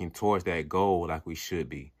and working towards that goal like we should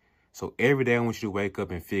be. So every day I want you to wake up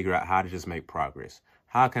and figure out how to just make progress.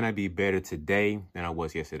 How can I be better today than I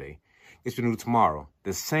was yesterday? It's to do tomorrow.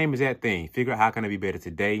 The same exact thing. Figure out how can I be better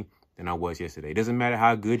today than I was yesterday. It doesn't matter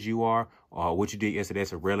how good you are or what you did yesterday.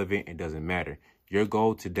 It's irrelevant. It doesn't matter. Your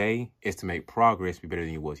goal today is to make progress, be better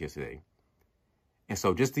than you was yesterday. And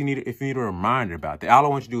so if you need a reminder about that, all I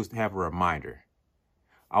want you to do is to have a reminder.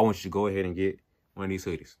 I want you to go ahead and get one of these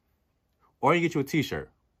hoodies. Or you get you a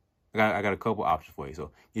t-shirt. I got a couple options for you.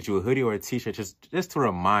 So get you a hoodie or a t-shirt just to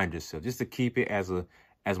remind yourself, just to keep it as a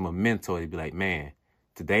memento to be like, man,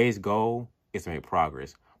 today's goal is to make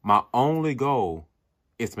progress. My only goal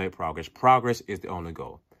is to make progress. Progress is the only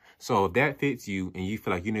goal. So if that fits you and you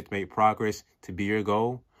feel like you need to make progress to be your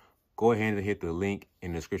goal, go ahead and hit the link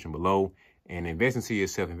in the description below and invest into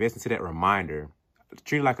yourself. Invest into that reminder.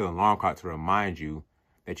 Treat it like an alarm clock to remind you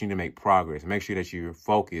that you need to make progress. Make sure that you're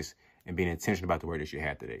focused and being intentional about the work that you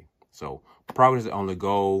had today. So progress is the only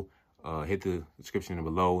goal. Hit the description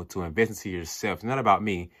below to invest into yourself. It's not about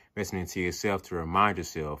me. Investing into yourself to remind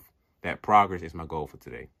yourself that progress is my goal for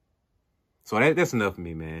today. So that's enough for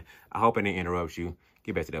me, man. I hope I didn't interrupt you.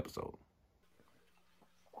 Get back to the episode.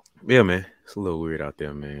 Yeah, man. It's a little weird out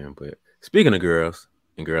there, man. But speaking of girls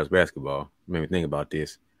and girls basketball, made me think about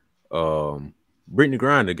this. Brittany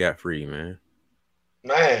Griner got free, man.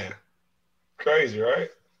 Man, crazy, right?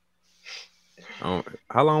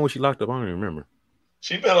 How long was she locked up? I don't even remember.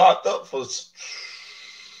 She been locked up for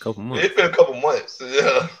a couple months. It's been a couple months,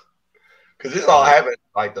 yeah. Because this all happened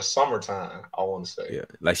like the summertime, I want to say. Yeah,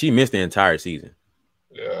 like she missed the entire season.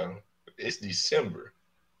 Yeah, it's December.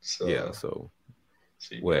 So yeah, so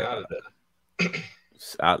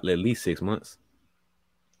at least 6 months.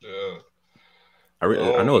 Yeah,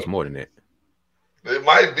 I know it's more than that. It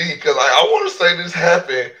might be because I want to say this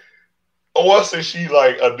happened. I want to say she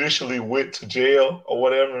initially went to jail or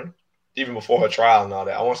whatever, even before her trial and all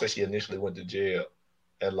that. I want to say she initially went to jail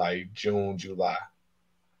at June, July.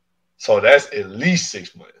 So that's at least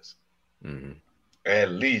 6 months. Mm-hmm. At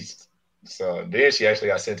least. So then she actually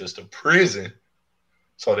got sentenced to prison.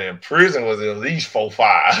 So then prison was at least 4,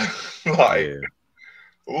 5.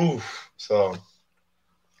 Oof. So,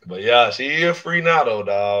 but yeah, she is free now though,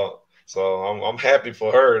 dog. So I'm happy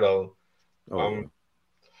for her though.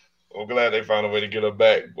 I'm glad they found a way to get her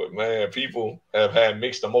back. But man, people have had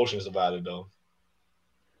mixed emotions about it though.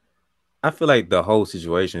 I feel like the whole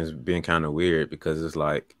situation has been kind of weird because it's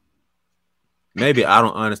like, maybe I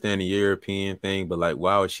don't understand the European thing, but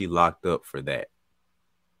why was she locked up for that?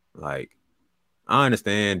 I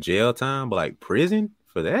understand jail time, but prison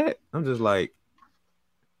for that? I'm just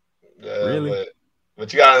really?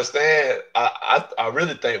 But you gotta understand, I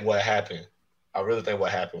really think what happened. I really think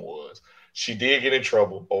what happened was she did get in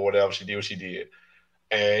trouble or whatever. She did what she did.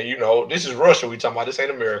 And, this is Russia. We talking about this ain't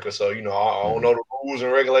America. So, I don't know the rules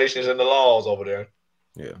and regulations and the laws over there.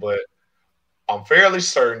 Yeah. But I'm fairly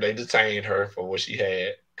certain they detained her for what she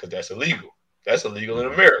had because that's illegal. That's illegal in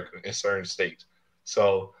America in certain states.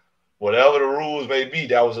 So whatever the rules may be,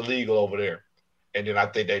 that was illegal over there. And then I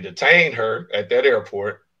think they detained her at that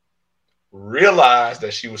airport, realized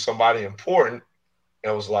that she was somebody important,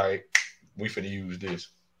 and was like, we finna use this.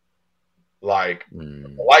 A light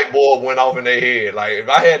bulb went off in their head. If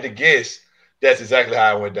I had to guess, that's exactly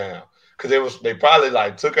how it went down. Because they probably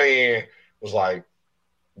took her in, was like,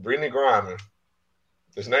 Brittany Griner,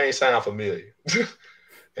 this name sound familiar.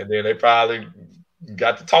 And then they probably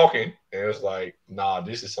got to talking, and it was like, nah,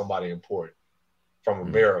 this is somebody important from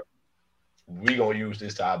America. We gonna use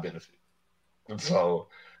this to our benefit. So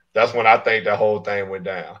that's when I think the whole thing went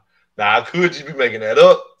down. Now I could just be making that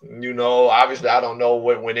up. Obviously I don't know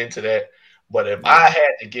what went into that, but if I had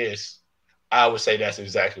to guess, I would say that's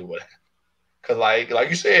exactly what happened. Cause like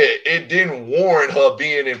you said, it didn't warrant her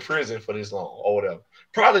being in prison for this long or whatever.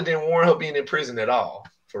 Probably didn't warrant her being in prison at all.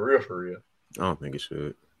 For real, for real. I don't think it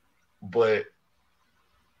should. But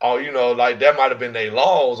like that might have been their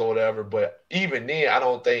laws or whatever. But even then, I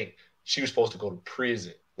don't think she was supposed to go to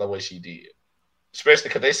prison the way she did. Especially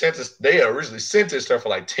because they originally sentenced her for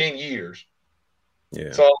like 10 years.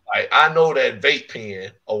 Yeah. So like I know that vape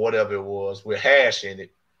pen or whatever it was with hash in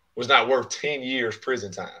it was not worth 10 years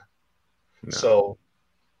prison time. No. So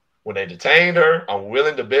when they detained her, I'm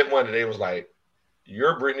willing to bet money they was like,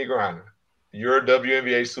 "You're Brittany Griner. You're a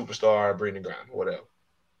WNBA superstar, Brittany Griner, whatever.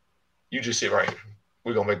 You just sit right here.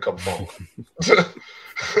 We're gonna make a couple phone calls.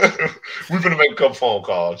 We're gonna make a couple phone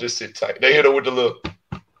calls. Just sit tight." They hit her with the look.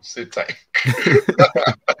 Sit tight.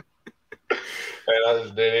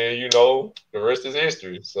 And then the rest is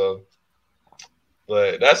history. So,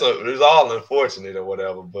 but it's all unfortunate or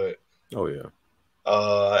whatever. But oh yeah.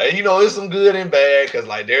 And it's some good and bad because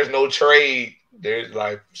like there's no trade. There's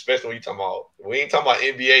like, especially when you talking about, we ain't talking about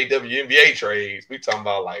NBA, WNBA trades. We talking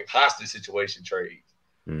about like hostage situation trades.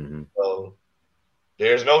 Mm-hmm. So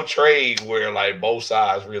there's no trade where like both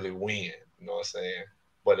sides really win. You know what I'm saying?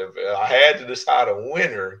 But if I had to decide a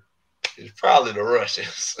winner, it's probably the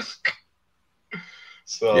Russians.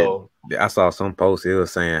 So yeah, I saw some post. It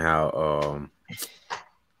was saying how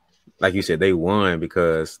like you said, they won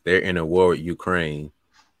because they're in a war with Ukraine.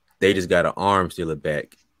 They just got an arms dealer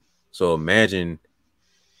back. So imagine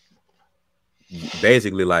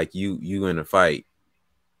basically like you in a fight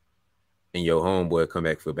and your homeboy come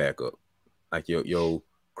back for backup. Like your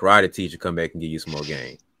karate teacher come back and give you some more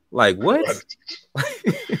game. Like what?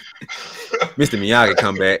 Mr. Miyagi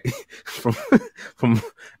come back from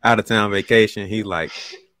out of town vacation. He's like,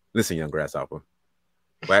 "Listen, young grasshopper,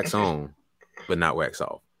 wax on, but not wax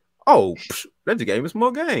off." Oh, that just gave me some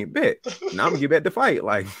more game. Bet. Now I'm gonna get back to fight.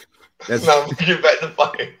 Like that's now I'm gonna get back to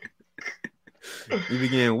fight. You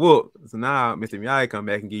begin whoop. So now Mr. Miyagi come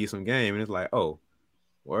back and give you some game, and it's like, oh,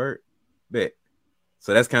 word, bet.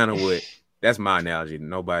 So that's kind of that's my analogy.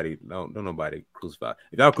 Nobody, don't nobody crucify.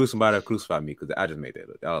 If y'all crucify me because I just made that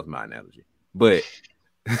up. That was my analogy. But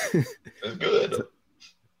it's good.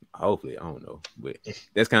 Hopefully, I don't know, but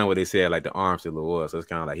that's kind of what they said. Like the arms dealer was. So it's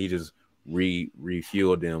kind of like he just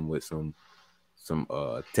refueled them with some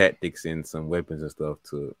tactics and some weapons and stuff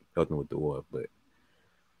to help them with the war. But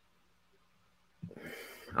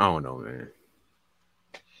I don't know, man.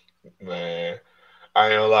 Man, I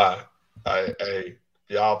ain't gonna lie. Hey,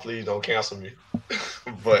 y'all, please don't cancel me.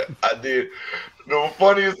 But I did. The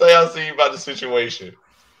funniest thing I seen about the situation,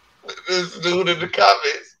 this dude in the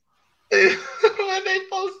comments, when they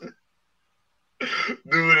posted,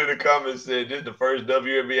 dude in the comments said, "This is the first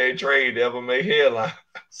WNBA trade to ever make headlines."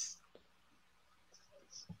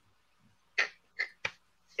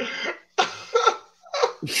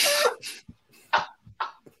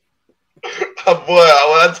 Boy,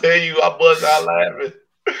 when I tell you, I bust out laughing.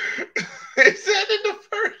 He said in the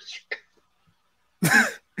first.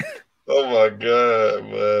 Oh my god,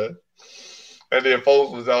 man! And then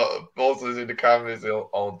folks was in the comments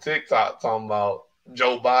on TikTok talking about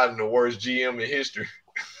Joe Biden, the worst GM in history.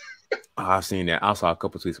 I've seen that. I saw a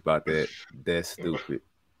couple tweets about that. That's stupid.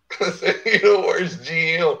 The worst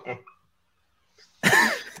GM.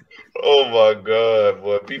 Oh my god,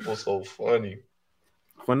 boy! People so funny.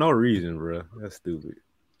 For no reason, bro. That's stupid.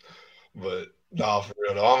 But no, for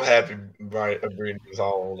real though, I'm happy Brittany's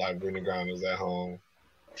home. Like Brittany Griner's at home.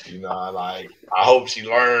 I hope she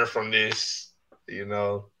learned from this.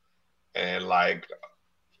 And like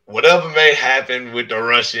whatever may happen with the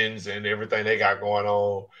Russians and everything they got going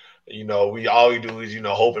on, all we do is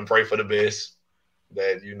hope and pray for the best.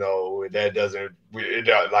 That that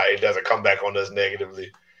it doesn't come back on us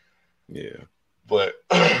negatively. Yeah, but.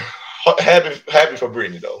 Happy for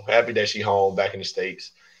Brittany though. Happy that she home back in the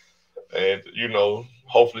States, and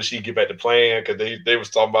hopefully she get back to playing because they was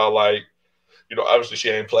talking about like, obviously she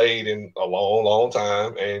ain't played in a long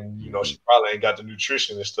time, and she probably ain't got the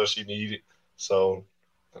nutrition and stuff she needed. So,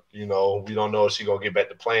 we don't know if she gonna get back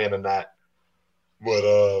to playing or not, but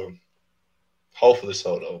hopefully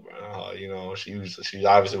so though, bro. She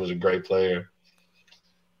obviously was a great player,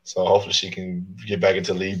 so hopefully she can get back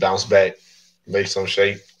into the league, bounce back, make some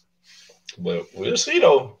shape. But we'll see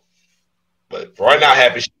though. But right now,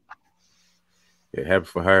 happy. Yeah, happy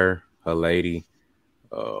for her lady,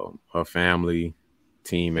 her family,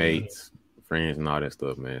 teammates, friends, and all that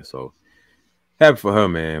stuff, man. So happy for her,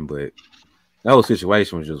 man. But that whole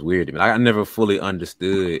situation was just weird to me. Like, I never fully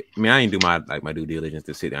understood. I mean, I didn't do my due diligence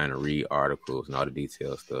to sit down and read articles and all the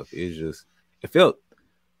detailed stuff. It's just it felt,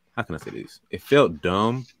 how can I say this? It felt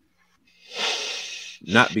dumb,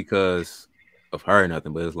 not because of her or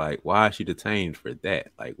nothing, but it's like, why is she detained for that?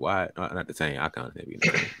 Like, why not detained? I can't be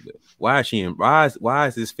detained, but why is she in? Why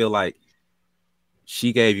does this feel like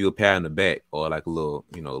she gave you a pat on the back or like a little,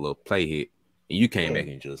 a little play hit, and you came back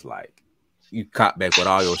and just like you caught back with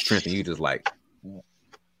all your strength, and you just like,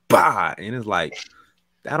 bah, and it's like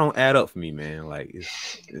that don't add up for me, man. Like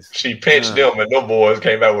it's she pinched them, and them boys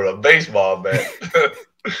came back with a baseball bat.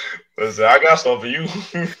 Listen, I got something for you.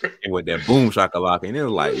 With that boom shakalaka, and it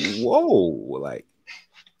was like, whoa, like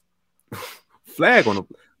flag on the,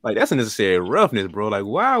 like that's a necessary roughness, bro. Like,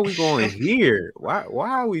 why are we going here? Why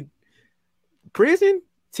are we prison?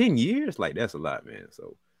 10 years? Like, that's a lot, man.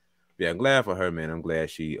 So yeah, I'm glad for her, man. I'm glad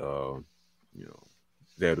she was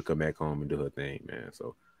able to come back home and do her thing, man.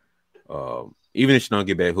 So even if she don't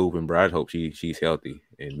get back hooping, bro, I hope she's healthy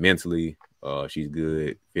and mentally, she's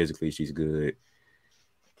good. Physically, she's good.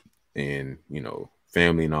 And,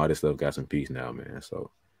 family and all this stuff got some peace now, man. So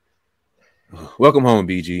welcome home,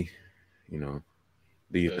 BG. Do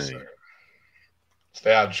your thing. Sir.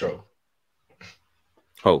 Stay out of trouble.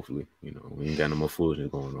 Hopefully, we ain't got no more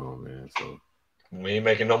foolishness going on, man. So we ain't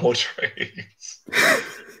making no more trades.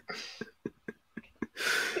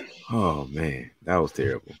 Oh man, that was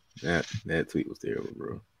terrible. That tweet was terrible,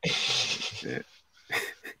 bro.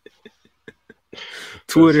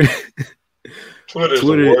 Twitter is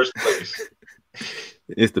the worst place.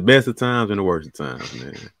 It's the best of times and the worst of times,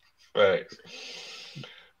 man. Right.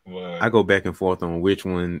 I go back and forth on which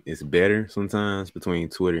one is better sometimes between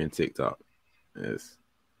Twitter and TikTok. Yes.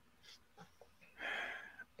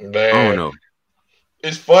 Man, I don't know.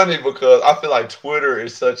 It's funny because I feel like Twitter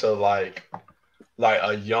is such a like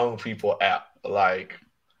a young people app. Like,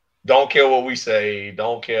 don't care what we say,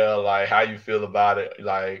 don't care like how you feel about it.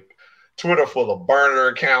 Like, Twitter full of burner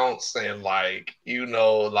accounts and like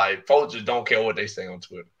folks just don't care what they say on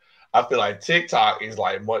Twitter. I feel like TikTok is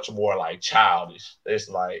like much more like childish. It's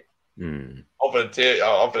like I'm gonna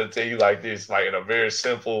tell you like this, like in a very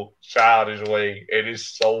simple, childish way, and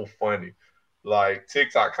it's so funny. Like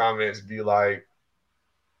TikTok comments be like,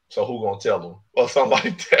 "So who gonna tell them?" or something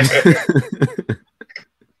like that.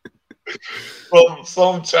 From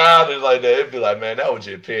some childish like that, it'd be like, "Man, that was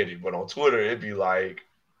just petty." But on Twitter, it'd be like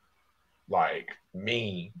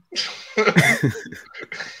mean.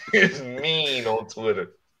 It's mean on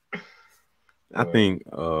Twitter. I think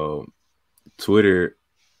Twitter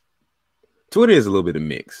is a little bit of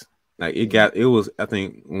mix. Like it was. I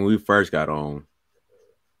think when we first got on,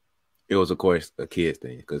 it was of course a kids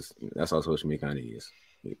thing because that's how social media kind of is.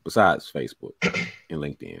 Besides Facebook and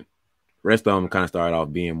LinkedIn, rest of them kind of started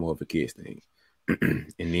off being more of a kids thing,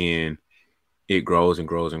 and then it grows and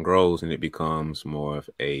grows and grows, and it becomes more of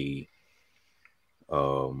a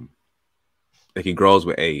like it grows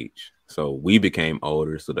with age. So we became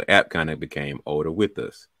older, so the app kind of became older with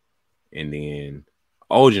us, and then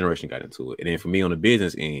old generation got into it. And then for me on the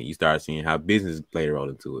business end, you start seeing how business played a role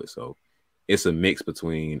into it. So it's a mix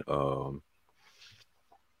between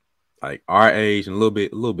like our age and a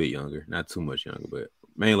little bit younger, not too much younger, but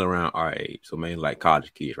mainly around our age. So mainly like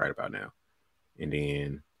college kids right about now, and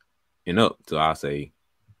then up to I'll say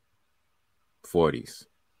 40s.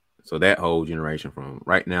 So that whole generation from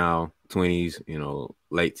right now 20s,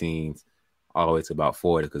 late teens, all the way to about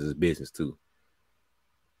 40 because it's business too.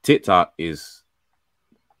 TikTok is,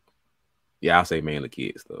 I'll say mainly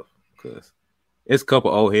kid stuff because it's a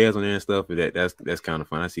couple old heads on there and stuff. But that's kind of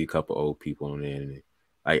fun. I see a couple old people on there, and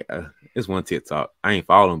like it's one TikTok. I ain't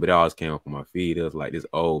following, but it always came up on my feed. It was like this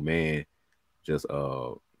old man, just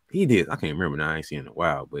he did. I can't remember now. I ain't seen it in a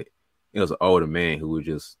while, but it was an older man who was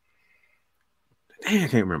just. Dang, I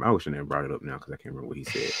can't remember. I wish I never brought it up now because I can't remember what he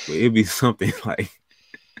said. But it'd be something like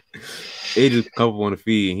it just come up on the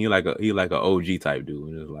feed, and he like a OG type dude,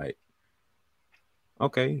 and it's like,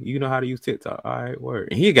 okay, you know how to use TikTok, all right, word.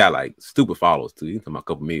 And he got like stupid followers too. He's talking about a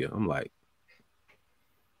couple million. I'm like,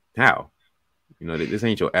 how? This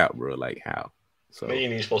ain't your app, bro. Like how? So man, you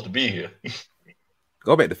ain't even supposed to be here.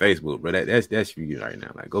 Go back to Facebook, bro. That's for you right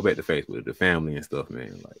now. Like go back to Facebook, the family and stuff,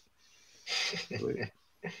 man. Like.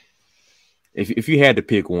 If you had to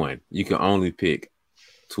pick one, you can only pick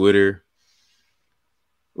Twitter.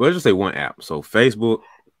 Well, let's just say one app. So Facebook,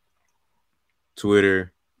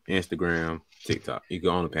 Twitter, Instagram, TikTok. You can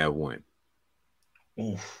only have one.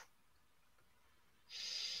 Oof.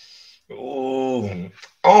 Ooh. I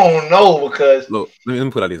don't know because look, let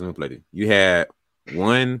me put it like this. You had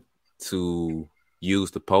one to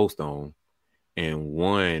use to post on, and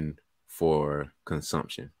one for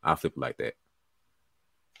consumption. I'll flip it like that.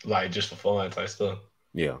 Like just for fun type stuff.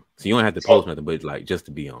 Yeah. So you don't have to post nothing, but like just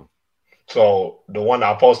to be on. So the one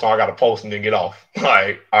I post on, I got to post and then get off.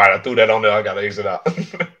 Like, all right, I threw that on there. I got to exit out.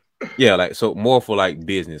 Yeah, like so more for like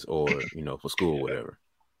business or for school or whatever.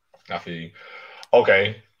 I feel you.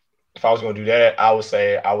 Okay, if I was gonna do that, I would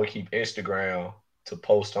say I would keep Instagram to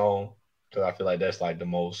post on because I feel like that's like the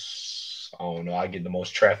most. I don't know. I get the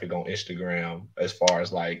most traffic on Instagram as far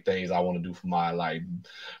as like things I want to do for my like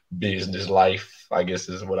business life. I guess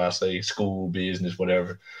is what I say. School, business,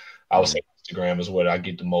 whatever. I would say Instagram is what I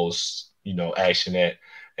get the most, action at.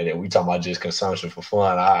 And then we talking about just consumption for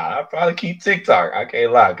fun. I probably keep TikTok. I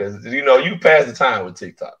can't lie because you pass the time with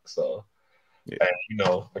TikTok. So, yeah. and,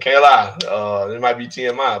 I can't lie. It might be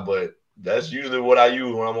TMI, but that's usually what I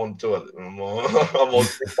use when I'm on the toilet. I'm on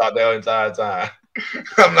TikTok the entire time.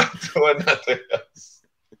 I'm not doing nothing else.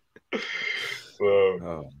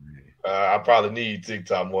 So, I probably need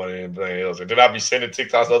TikTok more than anything else. And then I be sending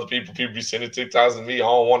TikToks to other people. People be sending TikToks to me. I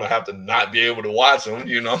don't want to have to not be able to watch them,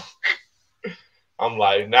 I'm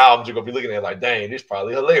like, now I'm just going to be looking at it like, dang, this is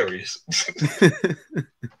probably hilarious. Yeah,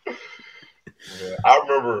 I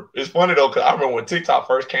remember, it's funny though, because I remember when TikTok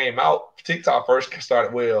first came out, TikTok first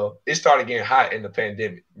started, it started getting hot in the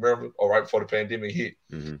pandemic, remember? Or right before the pandemic hit.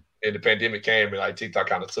 Mm-hmm. And the pandemic came and like TikTok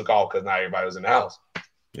kind of took off because now everybody was in the house.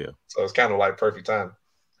 Yeah. So it's kind of like perfect time.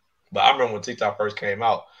 But I remember when TikTok first came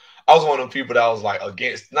out, I was one of them people that was like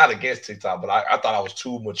not against TikTok, but I thought I was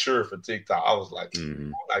too mature for TikTok. I was like,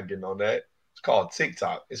 I'm not getting on that. It's called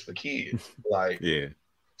TikTok. It's for kids. Like, yeah.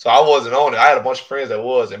 So I wasn't on it. I had a bunch of friends that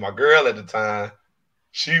was, and my girl at the time,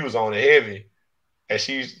 she was on it heavy, and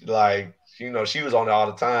she's like, she was on it all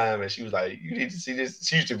the time, and she was like, you need to see this.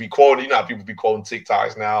 She used to be quoting, how people be quoting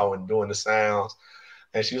TikToks now and doing the sounds,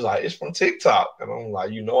 and she was like, it's from TikTok, and I'm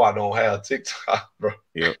like, I don't have TikTok, bro.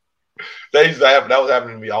 Yep. That was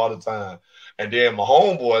happening to me all the time, and then my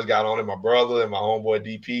homeboys got on it, my brother and my homeboy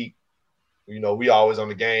DP. We always on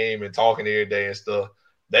the game and talking every day and stuff.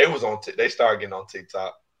 They started getting on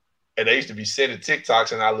TikTok. And they used to be sending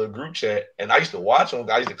TikToks in our little group chat. And I used to watch them.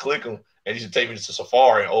 I used to click them. And used to take me to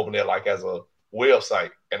Safari and open it like as a website.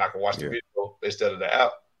 And I could watch the video instead of the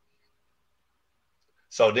app.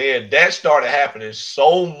 So then that started happening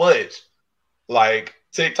so much. Like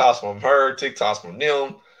TikToks from her, TikToks from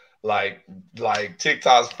them. Like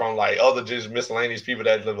TikToks from like other just miscellaneous people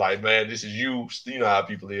that look like, man, this is you. You know how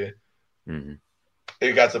people is. Mm-hmm.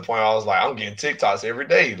 It got to the point where I was like, I'm getting TikToks every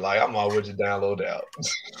day. Like, I'm always just download the app.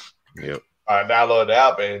 Yep. I download the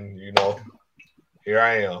app and, here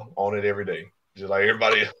I am on it every day, just like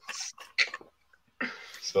everybody else.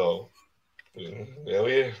 So, hell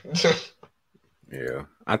yeah. Yeah.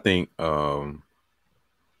 I think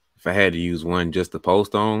if I had to use one just to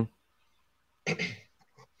post on,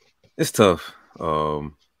 it's tough.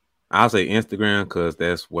 I'll say Instagram because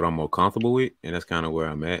that's what I'm more comfortable with, and that's kind of where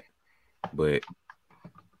I'm at. But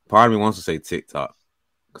part of me wants to say TikTok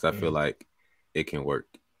because I feel like it can work.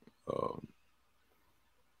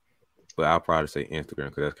 But I'll probably say Instagram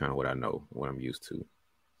because that's kind of what I know, what I'm used to.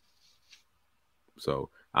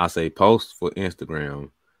 So I'll say post for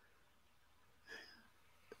Instagram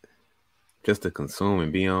just to consume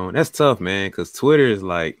and be on. That's tough, man, because Twitter's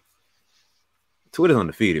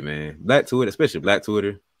undefeated, man. Black Twitter, especially Black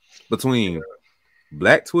Twitter. Between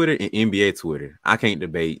Black Twitter and NBA Twitter, I can't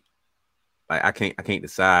debate. Like I can't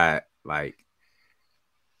decide like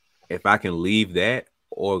if I can leave that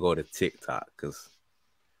or go to TikTok because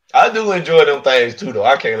I do enjoy them things too, though.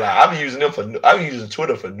 I can't lie. I've been using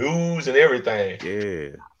Twitter for news and everything.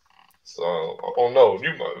 Yeah. So I don't know. I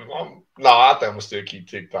think I'm gonna still keep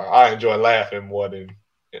TikTok. I enjoy laughing more than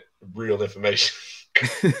real information.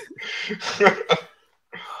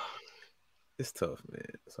 It's tough,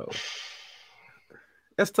 man. So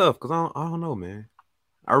that's tough because I don't know, man.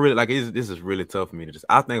 I really like this is really tough for me to just.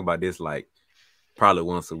 I think about this like probably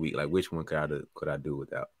once a week. Like which one could I do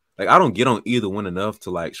without? Like I don't get on either one enough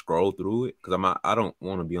to like scroll through it because I don't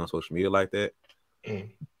want to be on social media like that.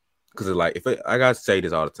 Because it's like I gotta say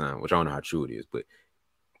this all the time, which I don't know how true it is, but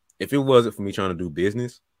if it wasn't for me trying to do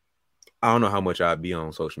business, I don't know how much I'd be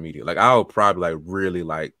on social media. Like I would probably like really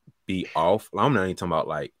like be off. Like, I'm not even talking about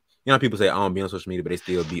like people say I don't be on social media, but they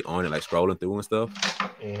still be on it like scrolling through and stuff.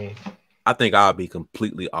 I think I'll be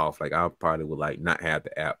completely off. Like I probably would like not have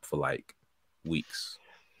the app for like weeks,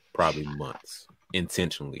 probably months,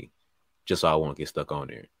 intentionally, just so I won't get stuck on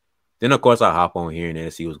there. Then of course I hop on here and there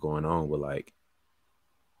to see what's going on, but like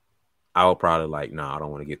I would probably like, I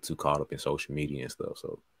don't want to get too caught up in social media and stuff.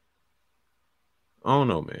 So I don't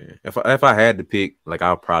know, man. If I had to pick, like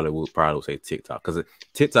I would probably say TikTok because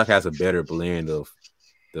TikTok has a better blend of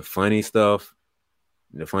the funny stuff,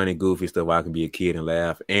 the funny, goofy stuff where I can be a kid and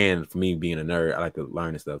laugh. And for me being a nerd, I like to learn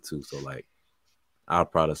and stuff too. So like I'll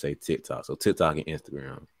probably say TikTok. So TikTok and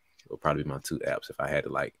Instagram will probably be my 2 apps if I had to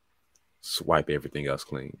like swipe everything else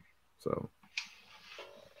clean. So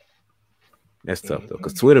that's tough though.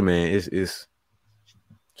 Cause Twitter, man, it's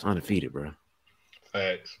undefeated, bro.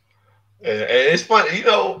 Thanks. And it's funny, you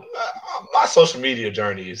know, my social media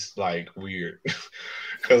journey is like weird.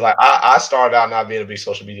 Cause like I started out not being a big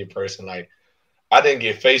social media person. Like I didn't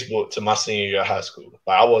get Facebook to my senior year of high school.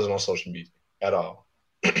 Like I wasn't on social media at all.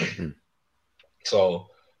 So,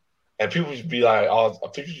 and people would be like,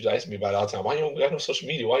 people used to ask me about it all the time. Why you don't got no social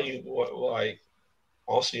media? Why you like?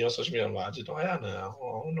 I don't see you on social media. I'm like, I just don't have now.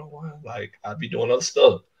 I don't know why. Like I'd be doing other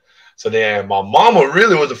stuff. So then my mama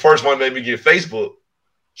really was the first one that made me get Facebook.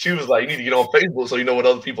 She was like, you need to get on Facebook so you know what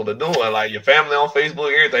other people are doing. Like your family on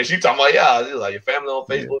Facebook, everything. She talking about, yeah, she's like your family on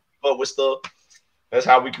Facebook, keep up with stuff. That's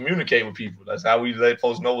how we communicate with people. That's how we let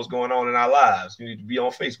folks know what's going on in our lives. You need to be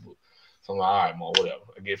on Facebook. So I'm like, all right, mom, whatever.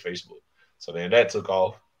 I get Facebook. So then that took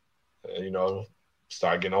off. You know,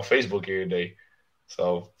 started getting on Facebook every day.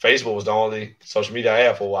 So Facebook was the only social media I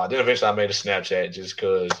had for a while. Then eventually I made a Snapchat just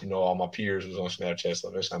because, you know, all my peers was on Snapchat. So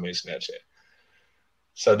eventually I made Snapchat.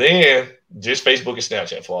 So then just Facebook and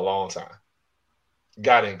Snapchat for a long time.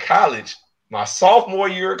 Got in college, my sophomore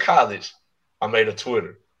year of college, I made a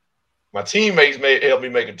Twitter. My teammates helped me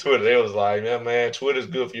make a Twitter. They was like, man, Twitter's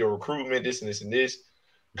good for your recruitment, this and this and this.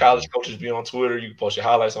 College coaches be on Twitter. You can post your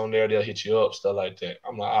highlights on there. They'll hit you up, stuff like that.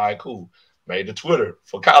 I'm like, all right, cool. Made the Twitter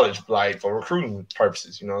for college, like for recruiting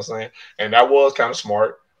purposes, you know what I'm saying? And that was kind of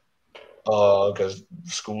smart because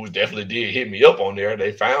schools definitely did hit me up on there.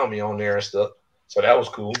 They found me on there and stuff. So that was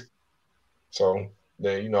cool. So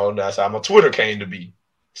then, you know, that's how my Twitter came to be.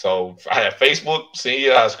 So I had Facebook, senior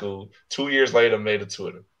year of high school. 2 years later, made a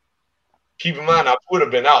Twitter. Keep in mind, Twitter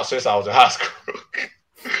been out since I was in high school.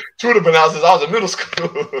 Twitter been out since I was in middle school.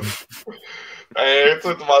 And it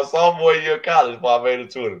took to my sophomore year of college before I made a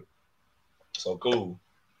Twitter. So cool.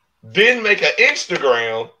 Didn't make an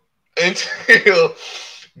Instagram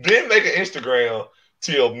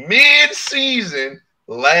till mid-season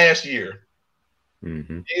last year.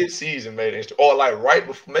 Mid-season made Instagram. Or like right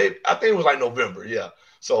before, maybe I think it was like November, yeah.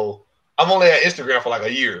 So I've only had Instagram for like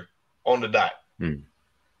a year on the dot.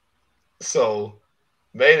 So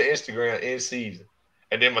made an Instagram in season.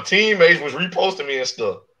 And then my teammates was reposting me and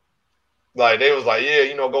stuff. Like they was like, yeah,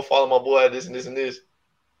 you know, go follow my boy at this and this and this.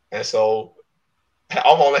 And so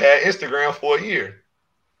I've only had Instagram for a year.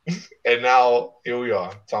 And now here we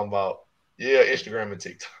are talking about, Instagram and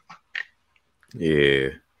TikTok. Yeah.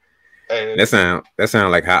 And that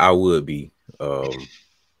sound like how I would be.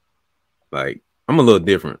 Like I'm a little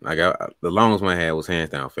different. Like the longest one I had was hands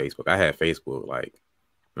down Facebook. I had Facebook like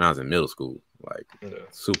when I was in middle school, like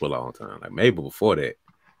super long time, like maybe before that.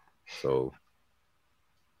 So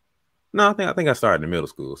no, I think I started in middle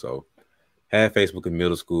school. So had Facebook in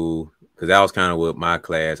middle school because that was kind of what my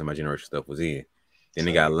class and my generation stuff was in. Then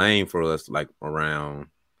it got lame for us like around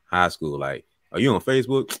high school. Like, are you on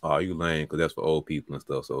Facebook? Oh, you lame because that's for old people and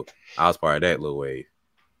stuff. So I was part of that little wave.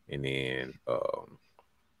 And then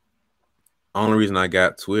only reason I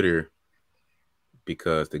got Twitter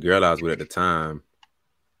because the girl I was with at the time,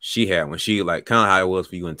 she had when she like kind of how it was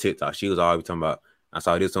for you in TikTok. She was always talking about, I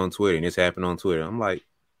saw this on Twitter and this happened on Twitter. I'm like,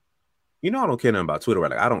 you know, I don't care nothing about Twitter.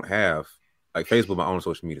 Right? Like, I don't have like Facebook, my own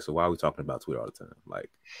social media. So why are we talking about Twitter all the time? Like,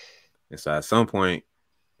 and so at some point,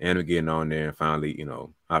 I ended up getting on there and finally, you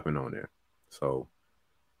know, hopping on there. So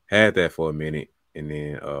had that for a minute, and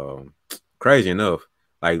then crazy enough,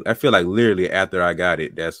 like I feel like literally after I got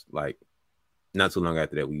it, that's like not too long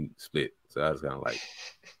after that we split. So I was kind of like,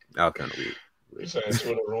 that was kind of weird. You saying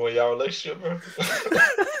Twitter ruined y'all relationship, bro?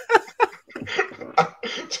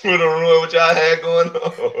 Twitter ruined what y'all had going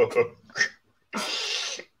on.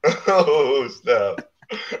 Oh, stop.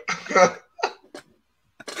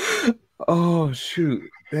 Oh, shoot.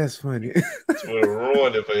 That's funny. Twitter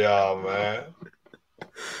ruined it for y'all, man.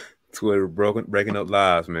 Twitter breaking up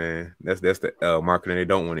lives, man. That's the marketing they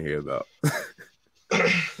don't want to hear about.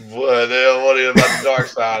 Boy, they don't want to hear about the dark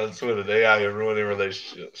side of Twitter. They out here ruining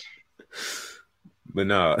relationships. But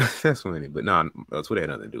no, that's funny. But no, Twitter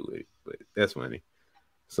had nothing to do with it. But that's funny.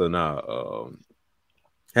 So now,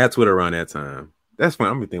 had Twitter around that time. That's funny.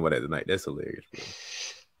 I'm gonna think about that tonight. That's hilarious,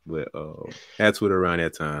 bro. But had Twitter around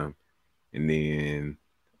that time, and then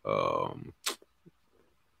I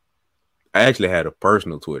actually had a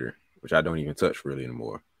personal Twitter, which I don't even touch really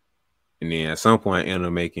anymore. And then at some point, I ended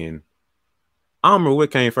up making. I don't remember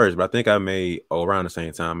what came first, but I think I made around the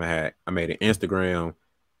same time. I made an Instagram,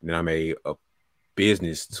 and then I made a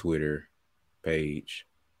business Twitter page,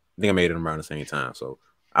 I think I made them around the same time. So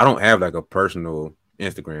I don't have like a personal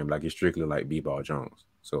Instagram. Like it's strictly like B-Ball Jones.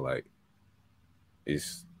 So like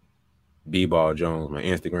it's B-Ball Jones, my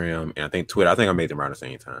Instagram, and I think Twitter. I think I made them around the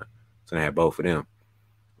same time. So I had both of them.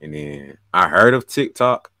 And then I heard of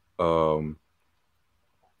TikTok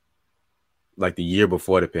like the year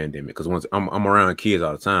before the pandemic. Because once I'm around kids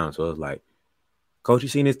all the time. So it's like, Coach, you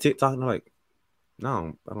seen this TikTok? And I'm like,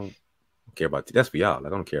 no, I don't care about that's for y'all.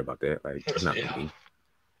 Like I don't care about that. Like it's not for me.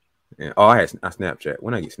 And I had Snapchat.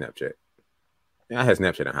 When I get Snapchat, I had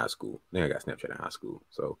Snapchat in high school. Then I got Snapchat in high school,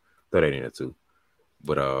 so throw that in there too.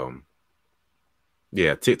 But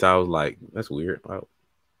yeah, TikTok was like that's weird. I'm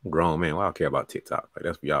grown man. Why I care about TikTok? Like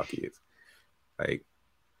that's for y'all kids. Like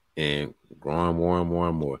and growing more and more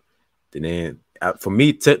and more. Then for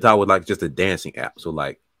me, TikTok was like just a dancing app. So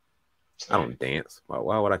like I don't dance.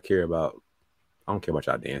 Why would I care about? I don't care about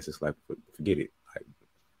y'all dances. Like forget it. Like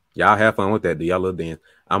y'all have fun with that. Do y'all little dance?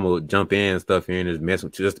 I'm gonna jump in and stuff here and just mess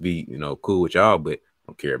with just to be, cool with y'all, but I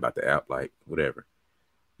don't care about the app, like whatever.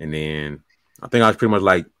 And then I think I was pretty much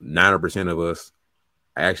like 90% of us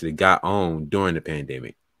actually got on during the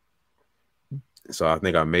pandemic. So I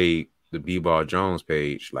think I made the B-Ball Jones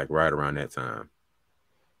page like right around that time.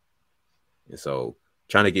 And so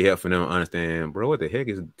trying to get help from them to understand, bro, what the heck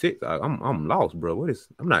is TikTok? I'm lost, bro.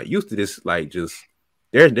 I'm not used to this, like just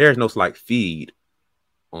there's no like feed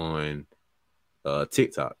on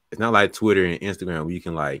TikTok. It's not like Twitter and Instagram where you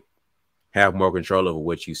can like have more control over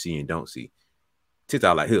what you see and don't see.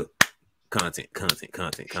 TikTok like here, content.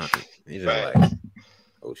 It's just like,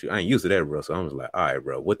 oh shoot, I ain't used to that, bro. So I'm just like, all right,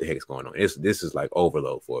 bro, what the heck's going on? This is like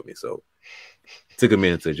overload for me. So it took a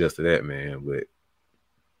minute to adjust to that, man. But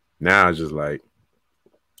now it's just like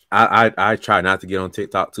I try not to get on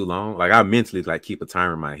TikTok too long. Like I mentally like keep a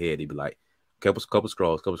timer in my head. It'd be like couple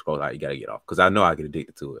scrolls. All right, you gotta get off because I know I get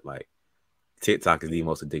addicted to it. Like TikTok is the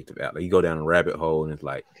most addictive app. Like you go down a rabbit hole and it's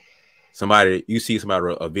like you see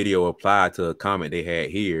somebody a video applied to a comment they had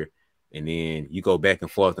here, and then you go back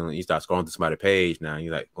and forth and you start scrolling through somebody's page. Now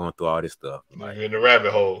you're like going through all this stuff. Like, you're in the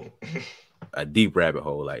rabbit hole, a deep rabbit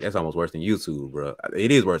hole. Like that's almost worse than YouTube, bro.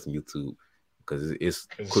 It is worse than YouTube because it's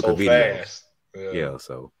quicker so videos. Fast. Yeah,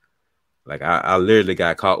 so like I literally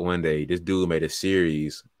got caught one day. This dude made a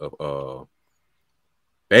series of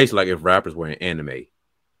basically like if rappers were in anime,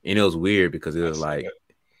 and it was weird because it was like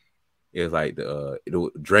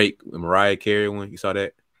the Drake and Mariah Carey one. You saw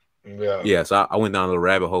that? Yeah. So I went down a little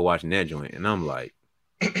rabbit hole watching that joint, and I'm like,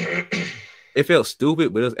 it felt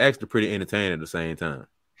stupid, but it was actually pretty entertaining at the same time.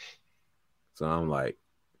 So I'm like,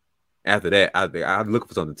 after that, I look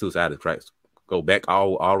for something too. So I had to go back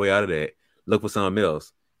all the way out of that, look for something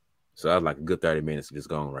else. So I was like a good 30 minutes just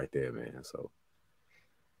going right there, man. So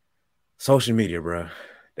social media, bro,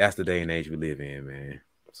 that's the day and age we live in, man.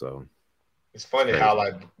 So it's funny how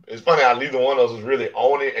neither one of us was really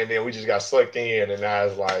on it, and then we just got sucked in, and now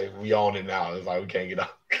it's like we own it now. It's like we can't get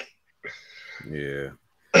out. Yeah.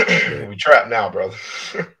 We trapped now, brother.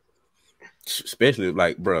 Especially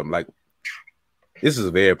like, bro, like this is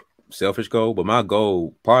a very selfish goal, but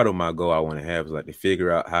part of my goal I want to have is like to figure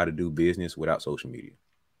out how to do business without social media.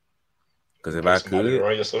 Because if I could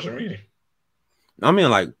run your social media, I mean,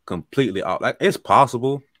 like completely off. Like it's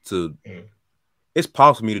possible for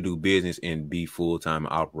me to do business and be full time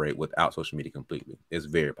and operate without social media completely. It's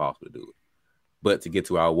very possible to do it, but to get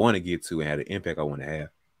to where I want to get to and have the impact I want to have,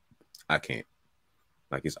 I can't.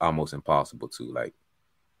 Like it's almost impossible to like,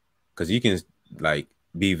 because you can like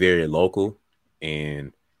be very local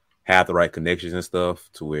and have the right connections and stuff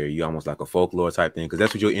to where you almost like a folklore type thing. Because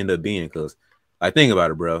that's what you'll end up being. Because like think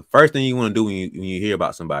about it, bro. First thing you want to do when you hear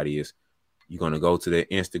about somebody is you're gonna go to their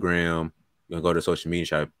Instagram, you're gonna go to social media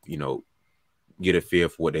shop, get a feel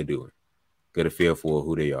for what they're doing, get a feel for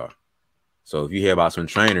who they are. So if you hear about some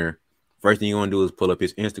trainer, first thing you want to do is pull up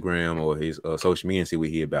his Instagram or his social media and see what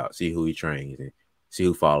he about, see who he trains and see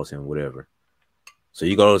who follows him, whatever. So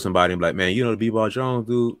you go to somebody and be like, man, the B-Ball Jones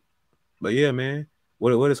dude. But yeah, man,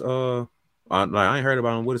 what is like I ain't heard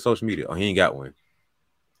about him. What is social media? Oh, he ain't got one.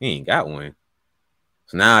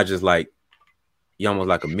 So now I just like you almost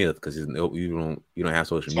like a myth because you don't have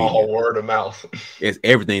social media. All word of mouth.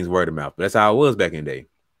 Everything's word of mouth. But that's how it was back in the day.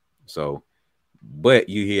 So, but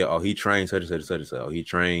you hear, oh, he trained such and such and such and such. Oh, he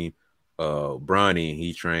trained Bronny.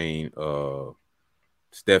 He trained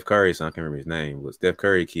Steph Curry. So I can't remember his name. But Steph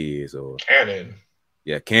Curry kids or Cannon.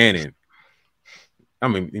 Yeah, Cannon. I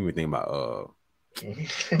mean, you even think about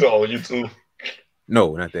YouTube.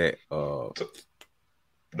 No, not that.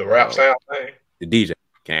 The rap sound thing. The DJ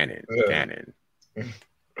Cannon. But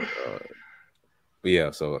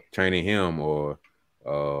yeah, so training him or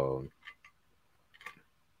I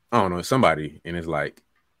don't know, somebody, and it's like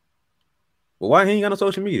Well, why he ain't got no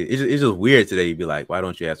social media? It's just weird today. You'd be like, why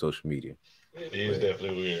don't you have social media? It is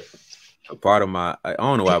definitely weird. A part of I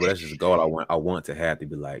don't know why, but that's just a goal I want to have to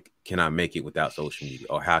be like, can I make it without social media,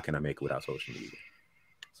 or how can I make it without social media?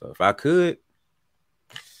 So if I could,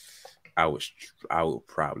 I would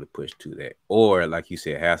probably push to that, or like you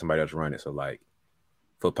said, have somebody else run it. So like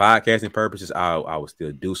for podcasting purposes, I would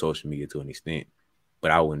still do social media to an extent,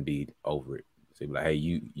 but I wouldn't be over it. So be like, hey,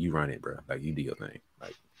 you run it, bro. Like you do your thing.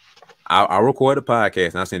 Like I'll record a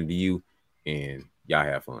podcast and I'll send it to you, and y'all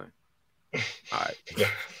have fun. All right.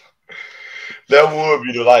 That would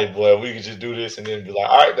be the life, boy. We could just do this and then be like,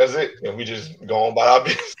 all right, that's it. And we just go on by our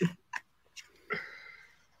business.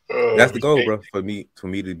 That's the goal, bro. For me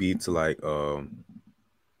to be to like I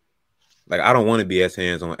don't want to be as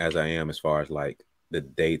hands-on as I am as far as like the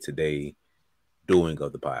day-to-day doing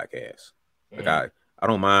of the podcast. Like I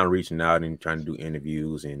don't mind reaching out and trying to do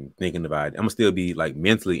interviews and thinking about it. I'm gonna still be like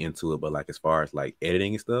mentally into it, but like as far as like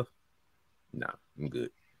editing and stuff, nah, I'm good.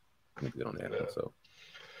 I'm good on that. Yeah. So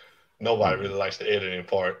nobody really likes the editing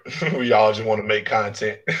part. We all just want to make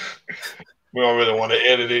content. We don't really want to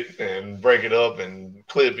edit it and break it up and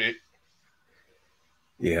clip it.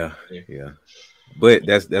 Yeah. But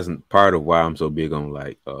that's part of why I'm so big on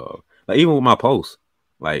like even with my posts.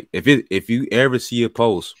 Like if you ever see a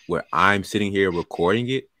post where I'm sitting here recording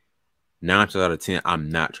it, 9 times out of 10, I'm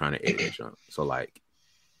not trying to edit that junk. So like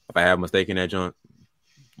if I have a mistake in that junk,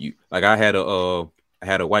 you like I had a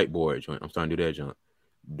whiteboard joint. I'm starting to do that junk.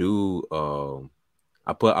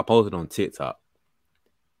 I posted on TikTok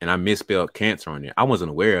and I misspelled cancer on there. I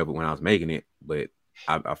wasn't aware of it when I was making it, but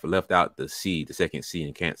I left out the C, the second C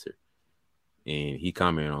in cancer. And he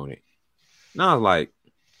commented on it. And I was like,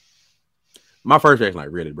 my first reaction,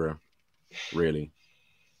 like, really, bro? Really?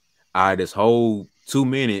 This whole 2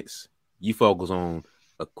 minutes, you focus on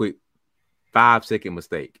a quick 5-second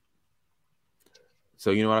mistake.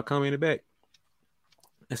 So, you know what? I commented back.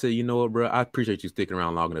 I said, you know what, bro? I appreciate you sticking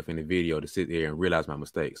around long enough in the video to sit there and realize my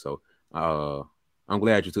mistake. So, I'm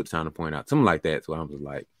glad you took the time to point out something like that. So I was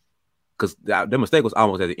like, because the mistake was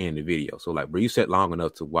almost at the end of the video. So, like, bro, you sat long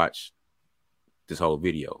enough to watch this whole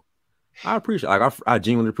video. I appreciate, like, I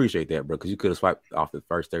genuinely appreciate that, bro, because you could have swiped off the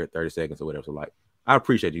first 30 seconds or whatever. So, like, I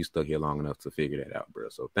appreciate you stuck here long enough to figure that out, bro.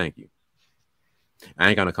 So, thank you. I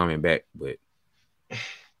ain't gonna comment back, but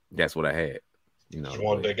that's what I had. You know,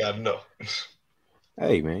 one they got to know.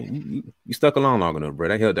 Hey, man, you stuck along long enough, bro.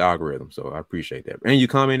 That helped the algorithm, so I appreciate that. And you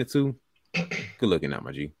commented too. Good looking out,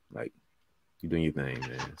 my G. Like, you doing your thing,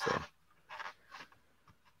 man. So,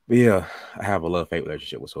 but yeah, I have a love-hate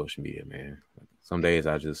relationship with social media, man. Some days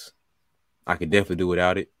I could definitely do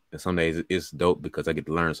without it, and some days it's dope because I get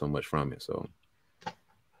to learn so much from it. So, I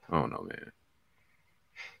don't know,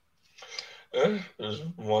 man. It's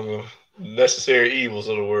one of the necessary evils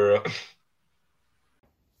of the world.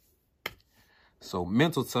 So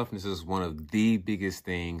mental toughness is one of the biggest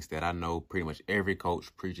things that I know pretty much every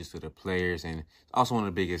coach preaches to the players, and also one of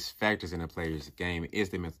the biggest factors in the players' game is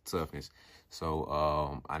the mental toughness.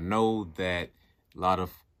 So I know that a lot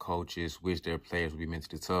of coaches wish their players would be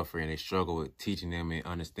mentally tougher, and they struggle with teaching them and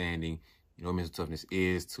understanding, you know, what mental toughness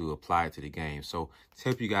is to apply it to the game. So to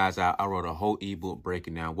help you guys out, I wrote a whole ebook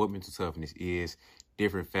breaking down what mental toughness is,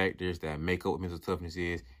 different factors that make up what mental toughness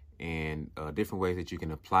is, and different ways that you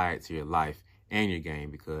can apply it to your life and your game,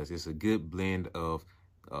 because it's a good blend of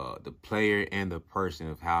the player and the person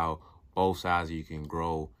of how both sides of you can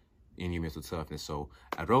grow in your mental toughness. So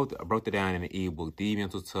I broke it down in the ebook, The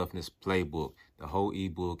Mental Toughness Playbook. The whole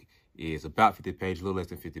ebook is about 50 pages, a little less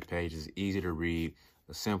than 50 pages, easy to read,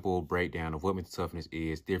 a simple breakdown of what mental toughness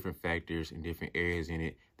is, different factors and different areas in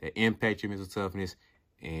it that impact your mental toughness,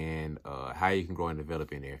 and how you can grow and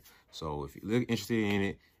develop in there. So if you're interested in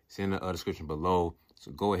it, it's in the description below.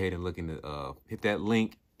 So go ahead and look in the hit that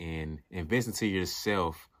link and invest into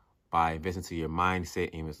yourself by investing into your mindset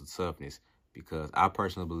and mental toughness. Because I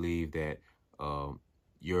personally believe that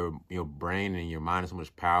your brain and your mind is so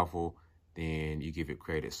much powerful than you give it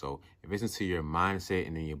credit. So invest into your mindset,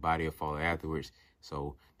 and then your body will follow afterwards.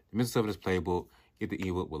 So the Mental Toughness Playbook, get the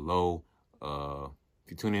ebook below. If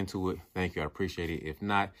you tune into it, thank you. I appreciate it. If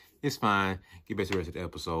not, it's fine. Get back to the rest of the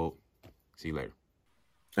episode. See you later.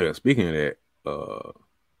 Yeah, speaking of that,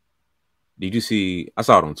 did you see? I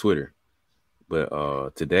saw it on Twitter,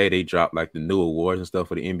 but today they dropped like the new awards and stuff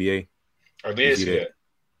for the NBA. I did see that.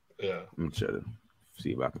 Yeah. I'm try to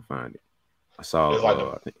see if I can find it. I saw. Like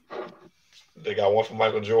I think they got one for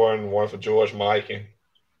Michael Jordan, one for George Mikan,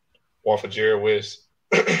 one for Jerry West.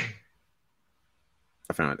 I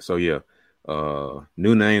found it. So yeah,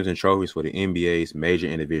 new names and trophies for the NBA's major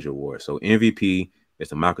individual awards. So MVP, It's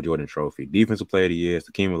the Michael Jordan Trophy. Defensive Player of the Year is the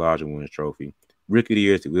Hakeem Olajuwon Trophy. Rookie of the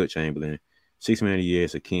Year is the Wilt Chamberlain. Six Man of the Year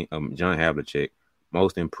is the John Havlicek.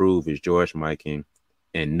 Most Improved is George Mikan.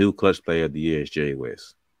 And New Clutch Player of the Year is Jerry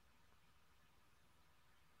West.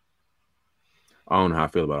 I don't know how I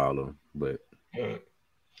feel about all of them, but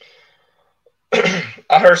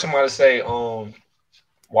I heard somebody say,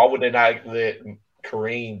 why would they not let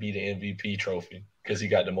Kareem be the MVP trophy? Because he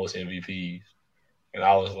got the most MVPs. And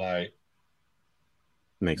I was like,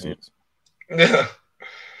 makes sense. Yeah.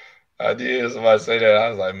 I did. Somebody say that. I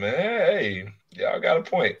was like, man, hey, y'all got a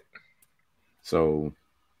point. So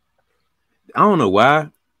I don't know why.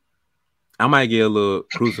 I might get a little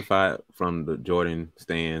crucified from the Jordan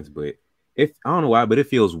stands, but I don't know why, but it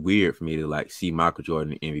feels weird for me to like see Michael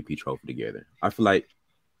Jordan and MVP trophy together. I feel like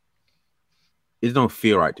it don't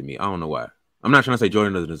feel right to me. I don't know why. I'm not trying to say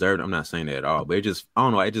Jordan doesn't deserve it. I'm not saying that at all, but I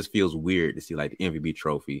don't know. It just feels weird to see like the MVP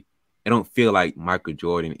trophy. I don't feel like Michael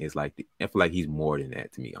Jordan is like, I feel like he's more than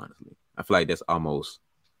that to me, honestly. I feel like that's almost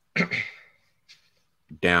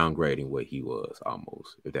downgrading what he was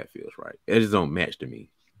almost, if that feels right. It just don't match to me.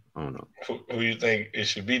 I don't know. Who do you think it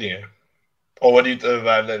should be then? Or what do you think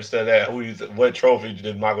about instead of that? What trophy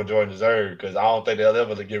did Michael Jordan deserve? Because I don't think they'll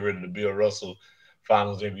ever get rid of the Bill Russell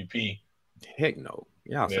Finals MVP. Heck no.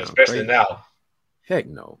 Y'all sound especially crazy. now. Heck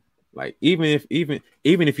no. Like even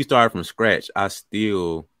if you start from scratch, I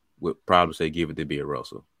still would probably say give it to Bill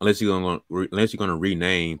Russell. Unless you're gonna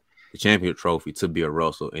rename the championship trophy to Bill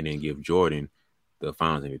Russell and then give Jordan the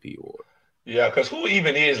Finals MVP award. Yeah, because who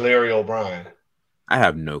even is Larry O'Brien? I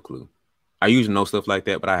have no clue. I usually know stuff like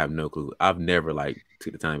that, but I have no clue. I've never like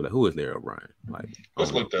took the time to be like, who is Larry O'Brien? Like,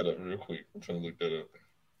 let's look that up real quick. I'm trying to look that up.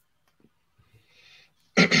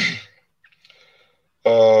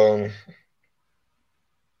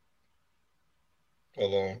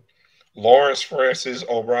 Hold on. Lawrence Francis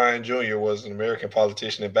O'Brien Jr. was an American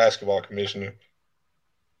politician and basketball commissioner.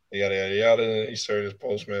 Yada yada yada. He served as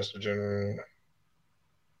postmaster general.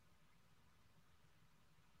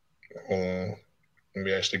 Let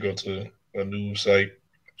me actually go to a news site.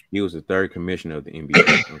 He was the third commissioner of the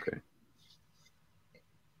NBA. Okay.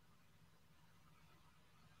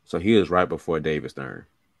 So he was right before David Stern.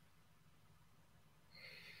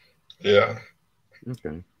 Yeah.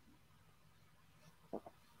 Okay.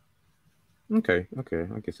 I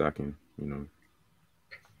guess I can,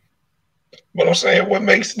 But I'm saying, what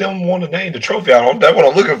makes them want to name the trophy? That's what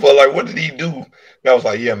I'm looking for. Like, what did he do? And I was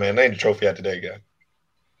like, yeah, man, name the trophy after that guy.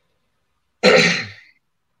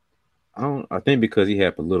 I think because he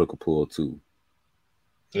had political pull too.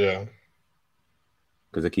 Yeah.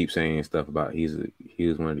 Because they keep saying stuff about he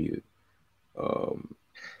was one of the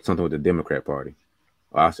something with the Democrat Party.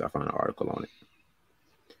 I found an article on it.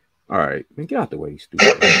 All right, man, get out the way, you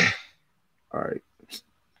stupid. All right,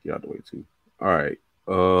 get out the way too. All right,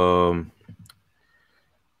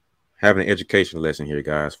 having an educational lesson here,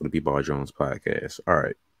 guys, for the B-Ball Jones podcast. All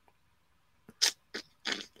right.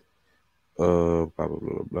 Blah, blah, blah,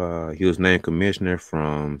 blah, blah. He was named commissioner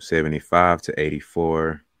from 75 to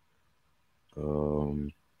 84.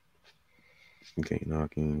 Okay,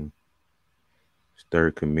 knocking.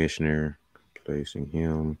 Third commissioner, placing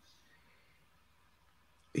him.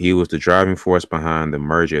 He was the driving force behind the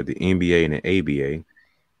merger of the NBA and the ABA.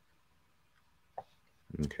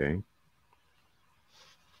 Okay.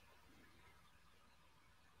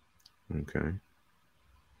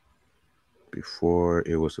 Before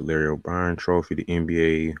it was the Larry O'Brien Trophy, the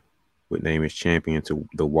NBA would name its champion to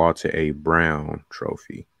the Walter A. Brown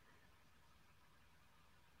Trophy.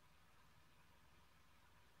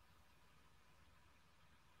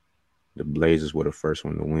 The Blazers were the first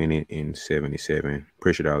one to win it in 77.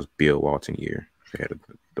 Pretty sure that was Bill Walton year. I had to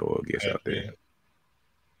throw a guess out there.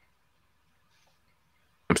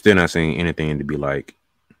 I'm still not saying anything to be like,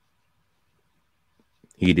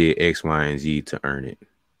 he did X, Y, and Z to earn it.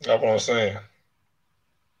 That's what I'm saying.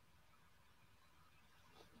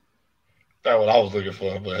 That's what I was looking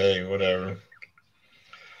for, but hey, whatever.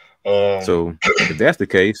 So if that's the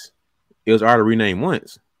case, it was already renamed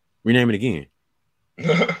once. Rename it again.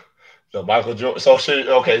 The Michael Jordan. So should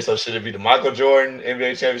it be the Michael Jordan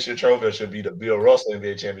NBA championship trophy, or should it be the Bill Russell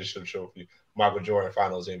NBA championship trophy, Michael Jordan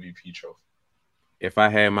Finals MVP trophy? If I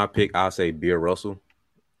had my pick, I'll say Bill Russell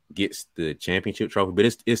gets the championship trophy,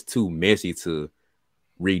 but it's too messy to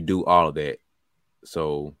redo all of that.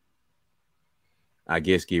 So I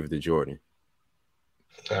guess give it to Jordan.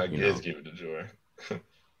 Give it to Jordan.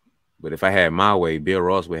 But if I had my way, Bill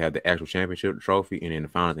Russell would have the actual championship trophy, and then the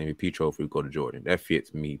Finals MVP trophy would go to Jordan. That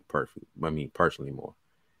fits me perfect. I mean, personally more.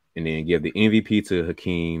 And then give the MVP to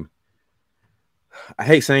Hakeem. I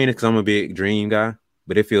hate saying it because I'm a big Dream guy,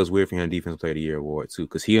 But it feels weird for him Defensive Player of the Year award too,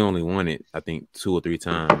 because he only won it, I think, 2 or 3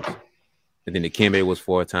 times. And then Dikembe was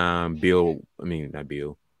 4-time.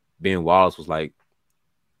 Ben Wallace was like,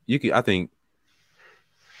 I think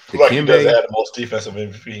Like he doesn't have the most defensive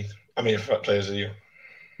MVP. Players of the year.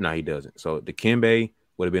 No, he doesn't. So Dikembe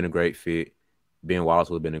would have been a great fit. Ben Wallace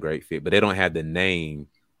would have been a great fit, but they don't have the name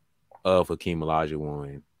of Hakeem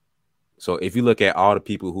Olajuwon. So if you look at all the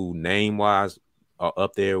people who name-wise are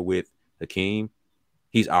up there with Hakeem,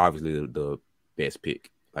 he's obviously the best pick.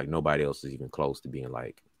 Like nobody else is even close to being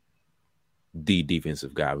like the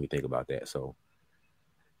defensive guy when you think about that. So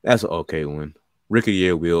that's an okay one. Rookie of the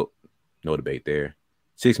Year, Wilt, no debate there.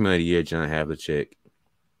 $6 million a year, John Havlicek.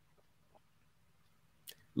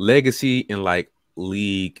 Legacy in like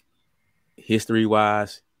league history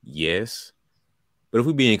wise, yes. But if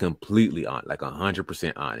we're being completely honest, like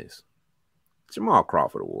 100% honest, Jamal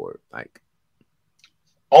Crawford Award, like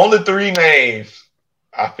only 3 names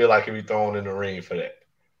I feel like can be thrown in the ring for that: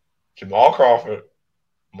 Jamal Crawford,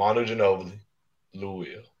 Manu Ginobili, Lou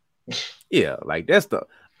Will. Yeah, like that's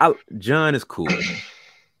John is cool.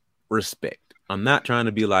 Respect. I'm not trying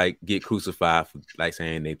to be like get crucified for like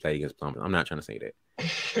saying they play against plumbers. I'm not trying to say that.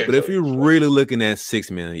 But if you're really looking at 6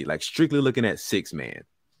 man, like strictly looking at 6 man,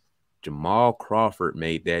 Jamal Crawford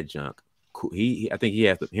made that junk. I think he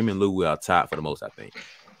has him and Lou Will top for the most. I think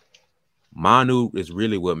Manu is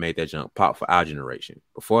really what made that junk pop for our generation.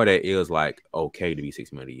 Before that, it was like okay to be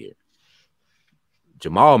 6 man a year.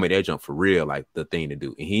 Jamal made that jump for real, like the thing to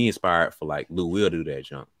do, and he inspired for like Lou Will to do that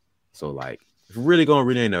jump. So like, if we're really gonna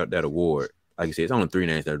rename that award, like you said, it's only 3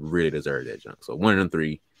 names that really deserve that jump. So one of them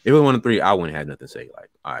 3. If it was one of 3, I wouldn't have nothing to say. Like,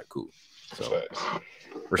 all right, cool. So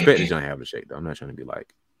respect to John Havlicek, though. I'm not trying to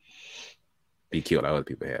be killed like other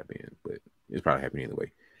people have been, but it's probably happening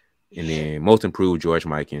anyway. And then most improved, George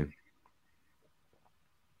Mikan.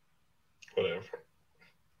 Whatever.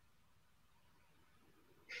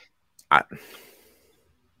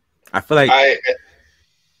 I feel like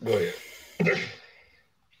go ahead.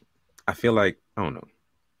 I feel like I don't know.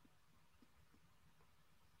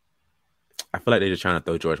 I feel like they're just trying to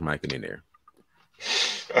throw George Mikan in there.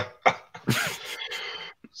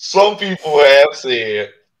 Some people have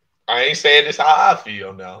said, I ain't saying this how I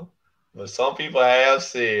feel now, but some people have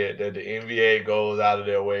said that the NBA goes out of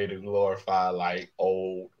their way to glorify like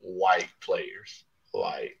old white players,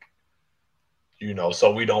 like, you know,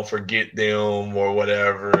 so we don't forget them or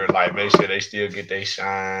whatever, like make sure they still get their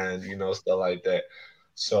shine, you know, stuff like that.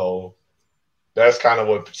 So that's kind of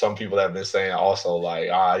what some people have been saying also, like,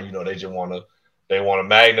 you know, they want to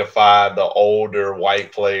magnify the older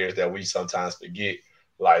white players that we sometimes forget,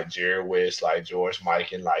 like Jerry West, like George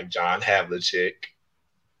Mikan, like John Havlicek,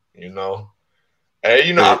 you know. And,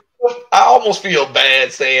 you know, I almost feel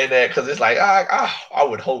bad saying that because it's like, I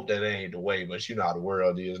would hope that ain't the way, but you know how the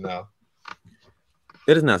world is now.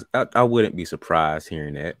 It is not. I wouldn't be surprised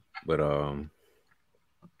hearing that, but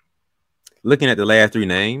looking at the last 3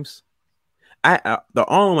 names, the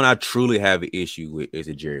only one I truly have an issue with is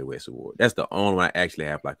the Jerry West Award. That's the only one I actually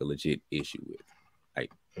have like a legit issue with.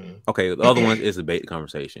 Like, okay, the other ones is a debate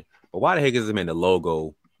conversation, but why the heck is him in the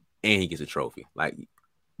logo and he gets a trophy? Like,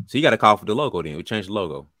 so you got to call for the logo. Then we changed the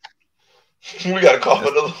logo. We got to call for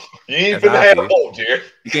the logo. You ain't finna have a boat, Jerry.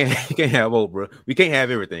 You can't have both, bro. We can't have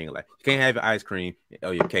everything. Like, you can't have your ice cream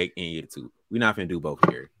or your cake and eat it too. We're not finna do both,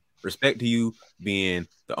 Jerry. Respect to you being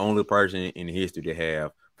the only person in history to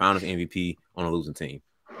have Finals MVP on a losing team.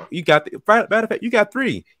 You got matter of fact, you got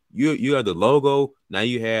 3. You are the logo. Now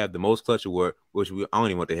you have the most clutch award, which I don't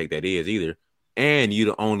even know what the heck that is either. And you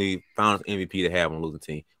the only Finals MVP to have on a losing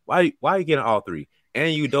team. Why are you getting all 3?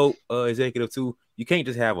 And you dope executive too. You can't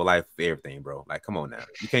just have a life for everything, bro. Like, come on now.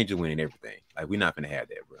 You can't just win everything. Like, we're not gonna have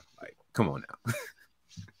that, bro. Like, come on now.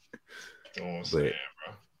 But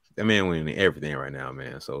that man winning everything right now,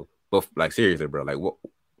 man. So, but like seriously, bro. Like, what?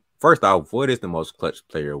 First off, what is the most clutch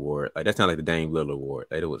player award? Like, that sounds like the Dame Lillard award.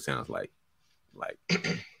 That's what it sounds like. Like,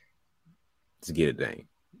 to get it, Dame.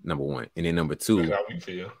 Number 1, and then number 2. That's how we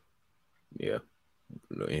feel. Yeah,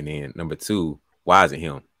 and then number 2. Why is it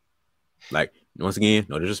him? Like, once again,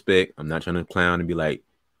 no disrespect. I'm not trying to clown and be like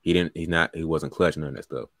he wasn't clutch none of that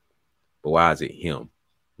stuff. But why is it him?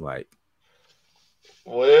 Like,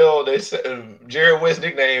 well, they said Jerry West's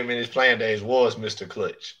nickname in his playing days was Mr.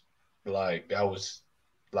 Clutch. Like, that was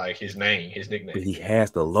like his nickname. But he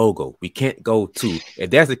has the logo. We can't go to.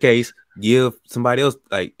 If that's the case, give somebody else.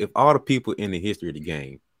 Like, if all the people in the history of the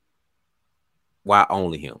game, why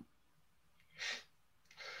only him?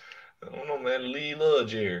 I don't know, man. The league love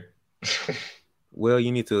Jerry. Well,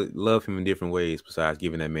 you need to love him in different ways besides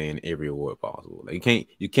giving that man every award possible. Like,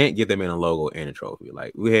 you can't give that man a logo and a trophy.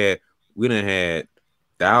 Like, we done had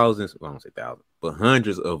thousands. Well, I don't say thousands, but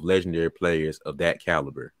hundreds of legendary players of that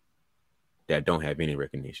caliber that don't have any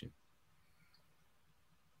recognition.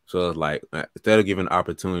 So it's like instead of giving an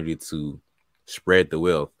opportunity to spread the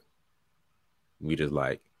wealth, we just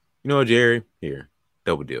like, you know, Jerry, here,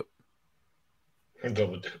 double dip.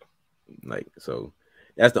 Double dip. Like, so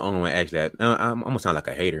that's the only one actually. I'm gonna sound like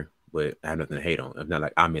a hater, but I have nothing to hate on. It's not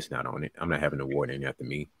like I'm missing out on it. I'm not having the award named after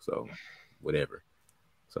me, so whatever.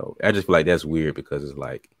 So I just feel like that's weird because it's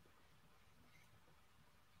like,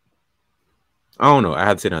 I don't know. I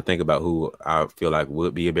have to sit down and think about who I feel like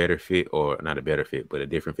would be a better fit, or not a better fit, but a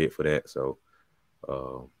different fit for that. So,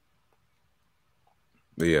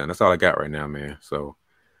 yeah, that's all I got right now, man. So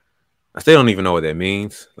I still don't even know what that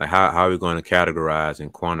means. Like, how are we going to categorize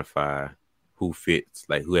and quantify who fits,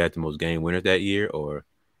 like who had the most game winners that year? Or if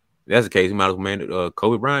that's the case, we might as well man the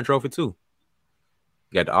Kobe Bryant trophy too.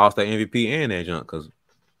 You got the All-Star MVP and that junk because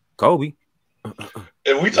Kobe.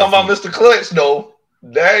 If we talking about Mr. Clutch, though,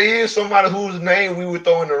 that is somebody whose name we would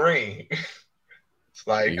throw in the ring. It's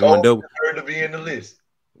like Kobe deserved to be in the list.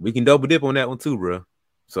 We can double dip on that one too, bro.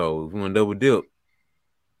 So if we want to double dip,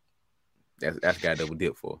 that's got double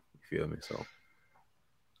dip for. You feel me? So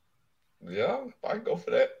yeah, I can go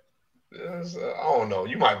for that. Yes, I don't know.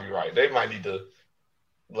 You might be right. They might need to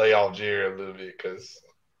lay off Jerry a little bit because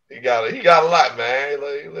he got a lot, man.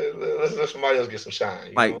 Like, let's let somebody else get some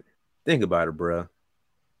shine. Like, think about it, bro.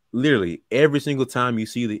 Literally every single time you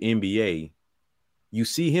see the NBA, you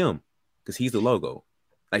see him because he's the logo.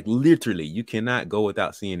 Like, literally, you cannot go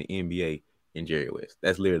without seeing the NBA in Jerry West.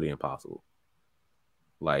 That's literally impossible.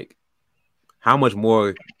 Like, how much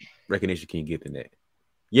more recognition can you get than that?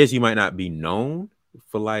 Yes, you might not be known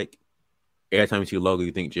for like every time you see a logo,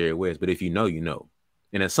 you think Jerry West, but if you know, you know.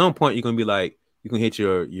 And at some point, you're gonna be like, you can hit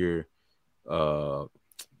your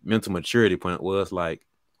mental maturity point where it's like,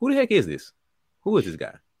 who the heck is this? Who is this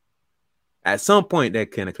guy? At some point,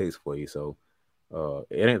 that kind of clicks for you. So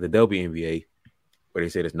it ain't the WNBA where they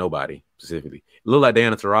said it's nobody specifically. It looked like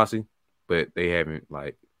Diana Taurasi, but they haven't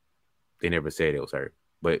they never said it was her.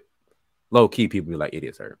 But low key, people be like, it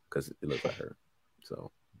is her because it looks like her.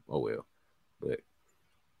 So, oh well. But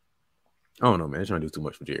I don't know, man. They're trying to do too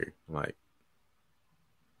much for Jerry. Like,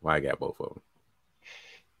 why I got both of them?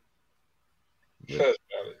 Yeah. That's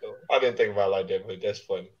valid, though. I didn't think about it like that, but that's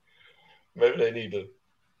funny. Maybe they need to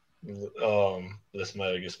let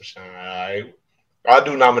somebody get some shine. I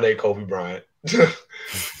do nominate Kobe Bryant.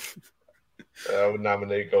 I would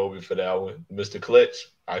nominate Kobe for that one. Mr. Clutch,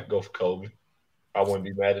 I'd go for Kobe. I wouldn't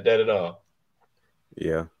be mad at that at all.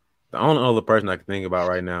 Yeah. The only other person I can think about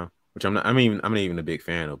right now, which I'm not even a big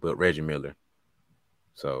fan of, but Reggie Miller.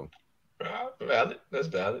 So valid. That's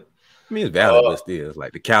valid. I mean, it's valid, but still, it's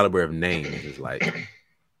like the caliber of name is like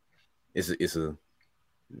it's a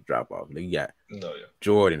drop off. You got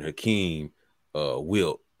Jordan, Hakeem,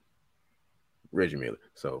 Wilt, Reggie Miller.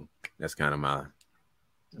 So that's kind of my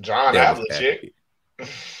John Havlicek.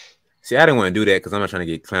 See, I didn't want to do that because I'm not trying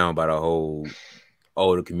to get clowned by the whole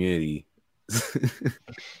older community.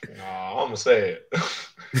 No, I'm gonna say it.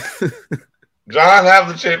 John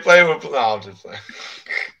Havlicek played with. No, I'm just playing.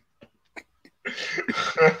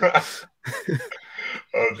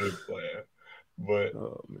 I'm just playing. But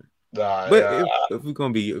oh man. Nah, but if we're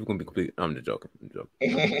gonna be complete, I'm just joking.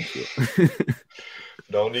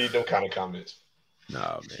 Don't need them kind of comments.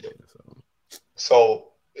 Nah, man. So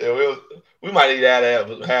we might need to have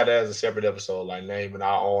that as a separate episode, like naming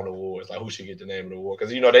our own awards, like who should get the name of the award.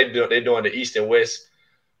 Because they're doing the East and West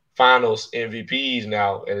Finals MVPs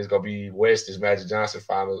now, and it's gonna be West is Magic Johnson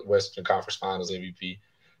Finals, Western Conference Finals MVP,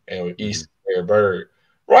 and East Larry Bird.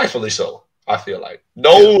 Rightfully so, I feel like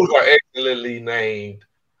those are excellently named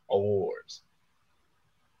awards.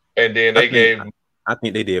 And then I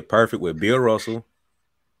think they did perfect with Bill Russell,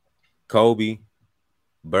 Kobe,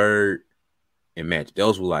 Bird, and Magic.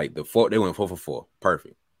 Those were like the four. They went 4 for 4.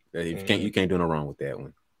 Perfect. You can't do no wrong with that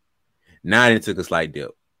one. Now they took a slight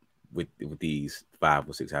dip with these 5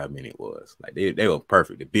 or 6, however many it was. Like they were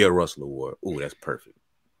perfect. The Bill Russell Award. Ooh, that's perfect.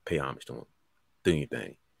 Pay homage to him. Do your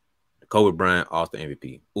thing. The Kobe Bryant All-Star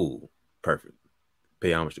MVP. Ooh, perfect.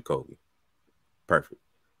 Pay homage to Kobe. Perfect.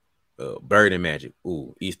 Bird and Magic.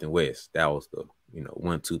 Ooh, East and West. That was the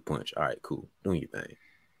 1-2 punch. All right, cool. Doing your thing.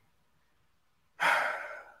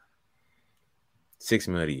 $6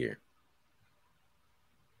 million a year.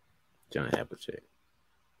 John Havlicek.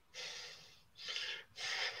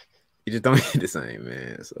 You just don't get the same,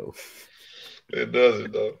 man. So it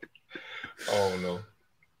doesn't though. I don't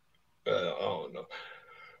know.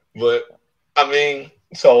 But I mean,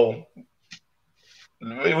 so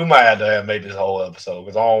we might have to make this whole episode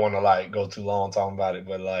because I don't want to go too long talking about it.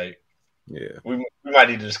 But Yeah. We might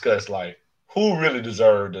need to discuss like who really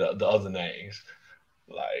deserved the other names.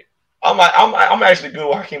 Like I'm actually good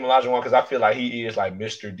with Hakeem Olajuwon because I feel like he is like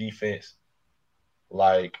Mr. Defense,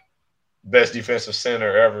 like best defensive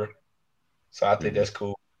center ever. So I think Mm-hmm. that's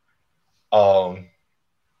cool. Um,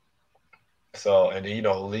 so and then,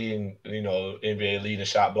 leading, NBA leading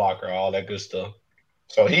shot blocker, all that good stuff.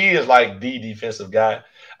 So he is like the defensive guy.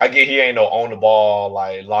 I get he ain't no on the ball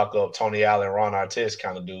like lock up Tony Allen, Ron Artest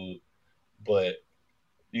kind of dude, but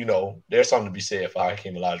there's something to be said for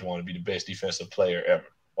Hakeem Olajuwon to be the best defensive player ever,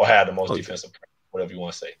 or have the most Oh yeah. defensive, whatever you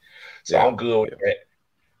want to say. So Yeah. I'm good with Yeah. that.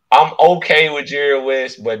 I'm okay with Jerry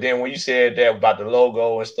West, but then when you said that about the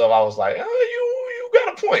logo and stuff, I was like, oh, you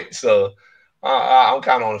got a point. So I'm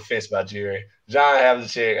kind of on the fence about Jerry. John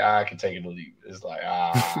Havlicek, I can take it or leave it. It's like,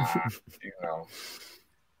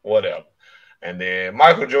 whatever. And then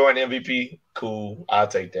Michael Jordan MVP, cool. I'll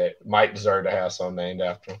take that. Mike deserved to have something named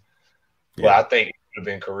after him. But Yeah. I think it would have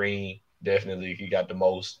been Kareem. Definitely, he got the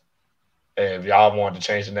most. And if y'all wanted to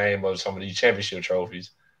change the name of some of these championship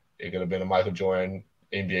trophies, it could have been the Michael Jordan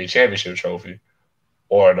NBA championship trophy,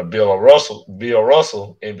 or the Bill Russell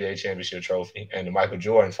NBA championship trophy, and the Michael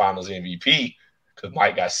Jordan Finals MVP. Because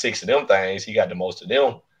Mike got 6 of them things, he got the most of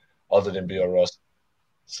them, other than Bill Russell.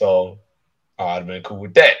 So I'd have been cool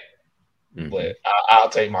with that. Mm-hmm. But I'll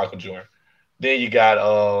take Michael Jordan. Then you got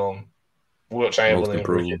Wilt Chamberlain. Most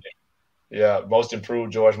improved. Yeah, most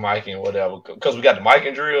improved George Mikan and whatever. Because we got the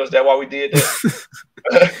Mikan drill. Is that why we did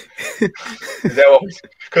that? Is that what?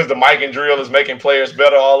 Because the Mikan drill is making players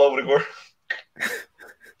better all over the world.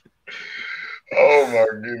 Oh my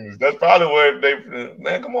goodness, that's probably what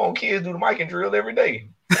man. Come on, kids do the Mikan drill every day.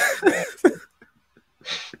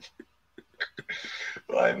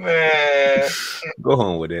 Like, man. Go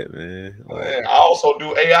home with that, man. Man, I also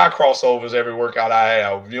do AI crossovers every workout I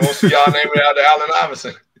have. You don't see y'all naming it after Allen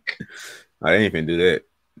Iverson. I ain't even do that.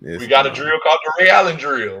 We got a drill called the Ray Allen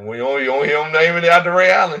drill. We only hear him naming it after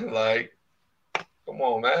Ray Allen. Like, come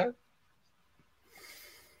on, man.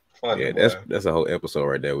 Funny, yeah, that's a whole episode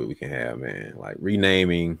right there we can have, man. Like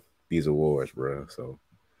renaming these awards, bro. So,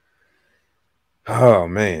 oh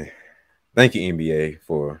man, thank you NBA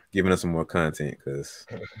for giving us some more content, because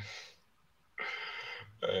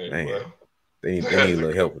man, they need a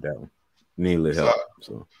little help with that one. Need a little help.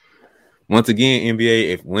 So, once again,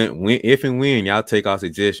 NBA, if and when y'all take our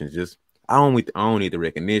suggestions, just I don't need the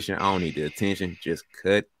recognition, I don't need the attention. Just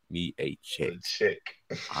cut me a check.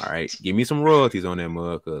 All right, give me some royalties on that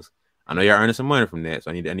mug, because I know y'all earning some money from that,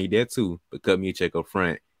 so I need that too. But cut me a check up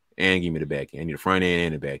front and give me the back end. I need the front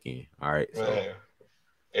end and the back end. All right. So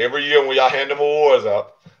every year when y'all hand them awards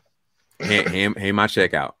out, hand my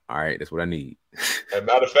check out. All right, that's what I need. As a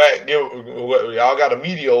matter of fact, y'all got a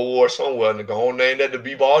media award somewhere, and go on name that the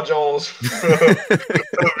B-Ball Jones,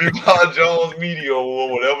 the B-Ball Jones Media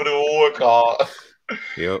Award, whatever the award called.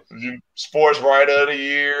 Yep. Sports Writer of the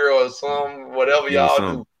Year or whatever y'all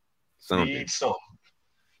do. Something. Need something.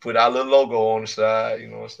 Put our little logo on the side. You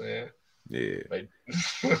know what I'm saying? Yeah. Like,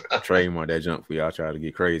 trademark that junk for y'all. Try to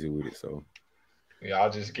get crazy with it. So y'all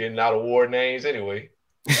just getting out award names anyway.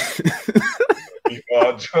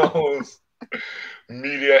 B-Ball Jones.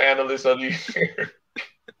 Media Analyst of the Year.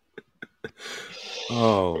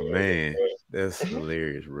 Oh man, that's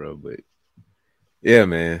hilarious, bro. But yeah,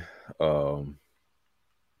 man.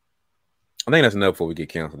 I think that's enough before we get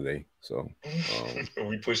canceled today. So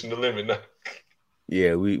we pushing the limit now.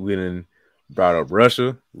 Yeah, we done brought up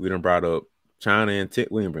Russia. We done brought up China and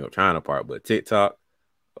we didn't bring up China part, but TikTok.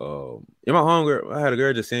 In my homegirl, I had a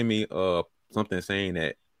girl just send me something saying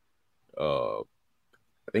that I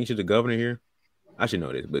think she's the governor here. I should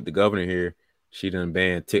know this, but the governor here, she done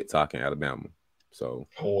banned TikTok in Alabama. So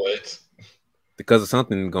what? Because of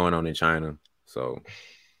something going on in China. So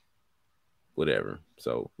whatever.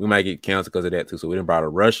 So we might get canceled because of that too. So we done brought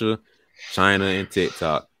up Russia, China, and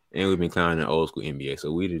TikTok, and we've been clowning old school NBA.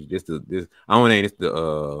 So we did this. I don't think it's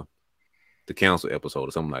the council episode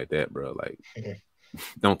or something like that, bro. Like,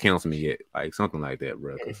 don't cancel me yet, like something like that,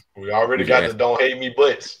 bro. We already got the don't hate me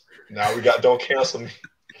butts. Now we got don't cancel me.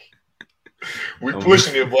 We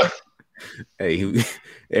pushing it, boy. Hey,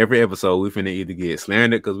 every episode we finna either get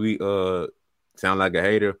slandered because we sound like a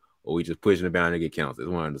hater, or we just pushing it down to get canceled.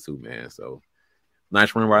 It's one of the two, man. So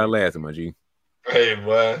nice run while it lasted, my G. Hey,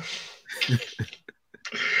 boy.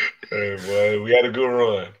 Hey, boy. We had a good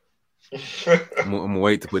run. I'm gonna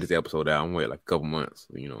wait to put this episode out. I'm gonna wait like a couple months,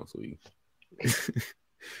 so we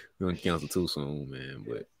don't cancel too soon, man.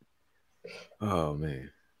 But oh man,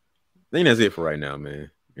 I think that's it for right now, man.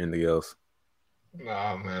 Anything else?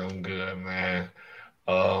 Nah, man, I'm good, man.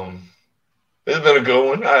 It's been a good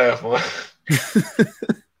one. I had fun.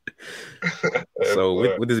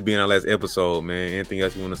 So with this being our last episode, man, anything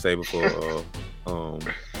else you want to say before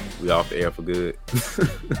we off the air for good?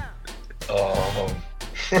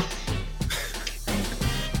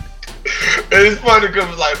 It's funny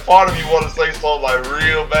because like part of me want to say something like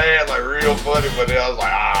real bad, like real funny, but then I was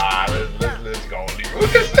like, let's go leave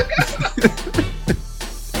it.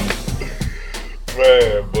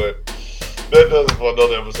 Man, but that does it for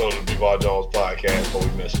another episode of the B-Ball Jones podcast before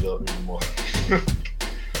we mess it up even more.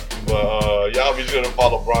 But y'all be sure to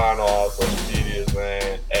follow Brian on all social medias,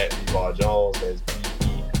 man, at B-Ball Jones. That's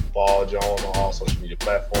B-Ball Jones on all social media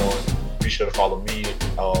platforms. Be sure to follow me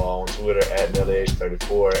on Twitter at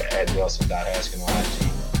NellyH34, at Nelson.Haskin on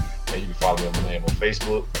IG. And you can follow me on my name on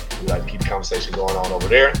Facebook. We like to keep the conversation going on over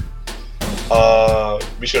there.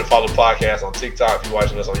 Be sure to follow the podcast on TikTok. If you're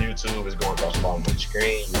watching us on YouTube, it's going across the bottom of the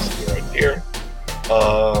screen. You can see it right there.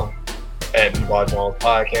 At B-Ball Jones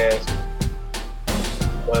Podcast.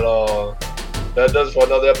 But that does it for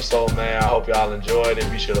another episode, man. I hope y'all enjoyed it.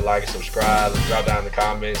 Be sure to like and subscribe. Drop down in the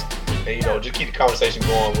comments. And, just keep the conversation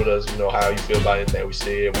going with us, how you feel about anything we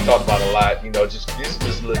said. We talked about a lot, just this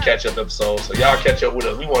is a little catch-up episode. So y'all catch up with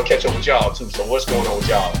us. We want to catch up with y'all, too. So what's going on with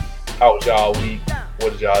y'all? How was y'all week?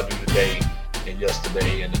 What did y'all do today and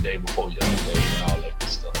yesterday and the day before yesterday and all that good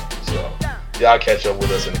stuff? So y'all catch up with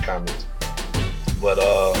us in the comments. But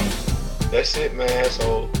that's it, man.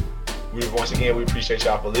 So once again, we appreciate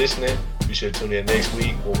y'all for listening. Be sure to tune in next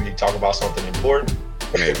week when we talk about something important.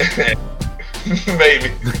 Maybe.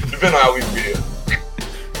 Maybe. Depending on how we feel.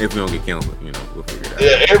 If we don't get canceled, we'll figure it out.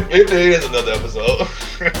 Yeah, if there is another episode,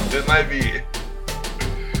 this might be it.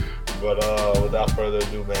 But without further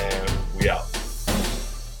ado, man, we out.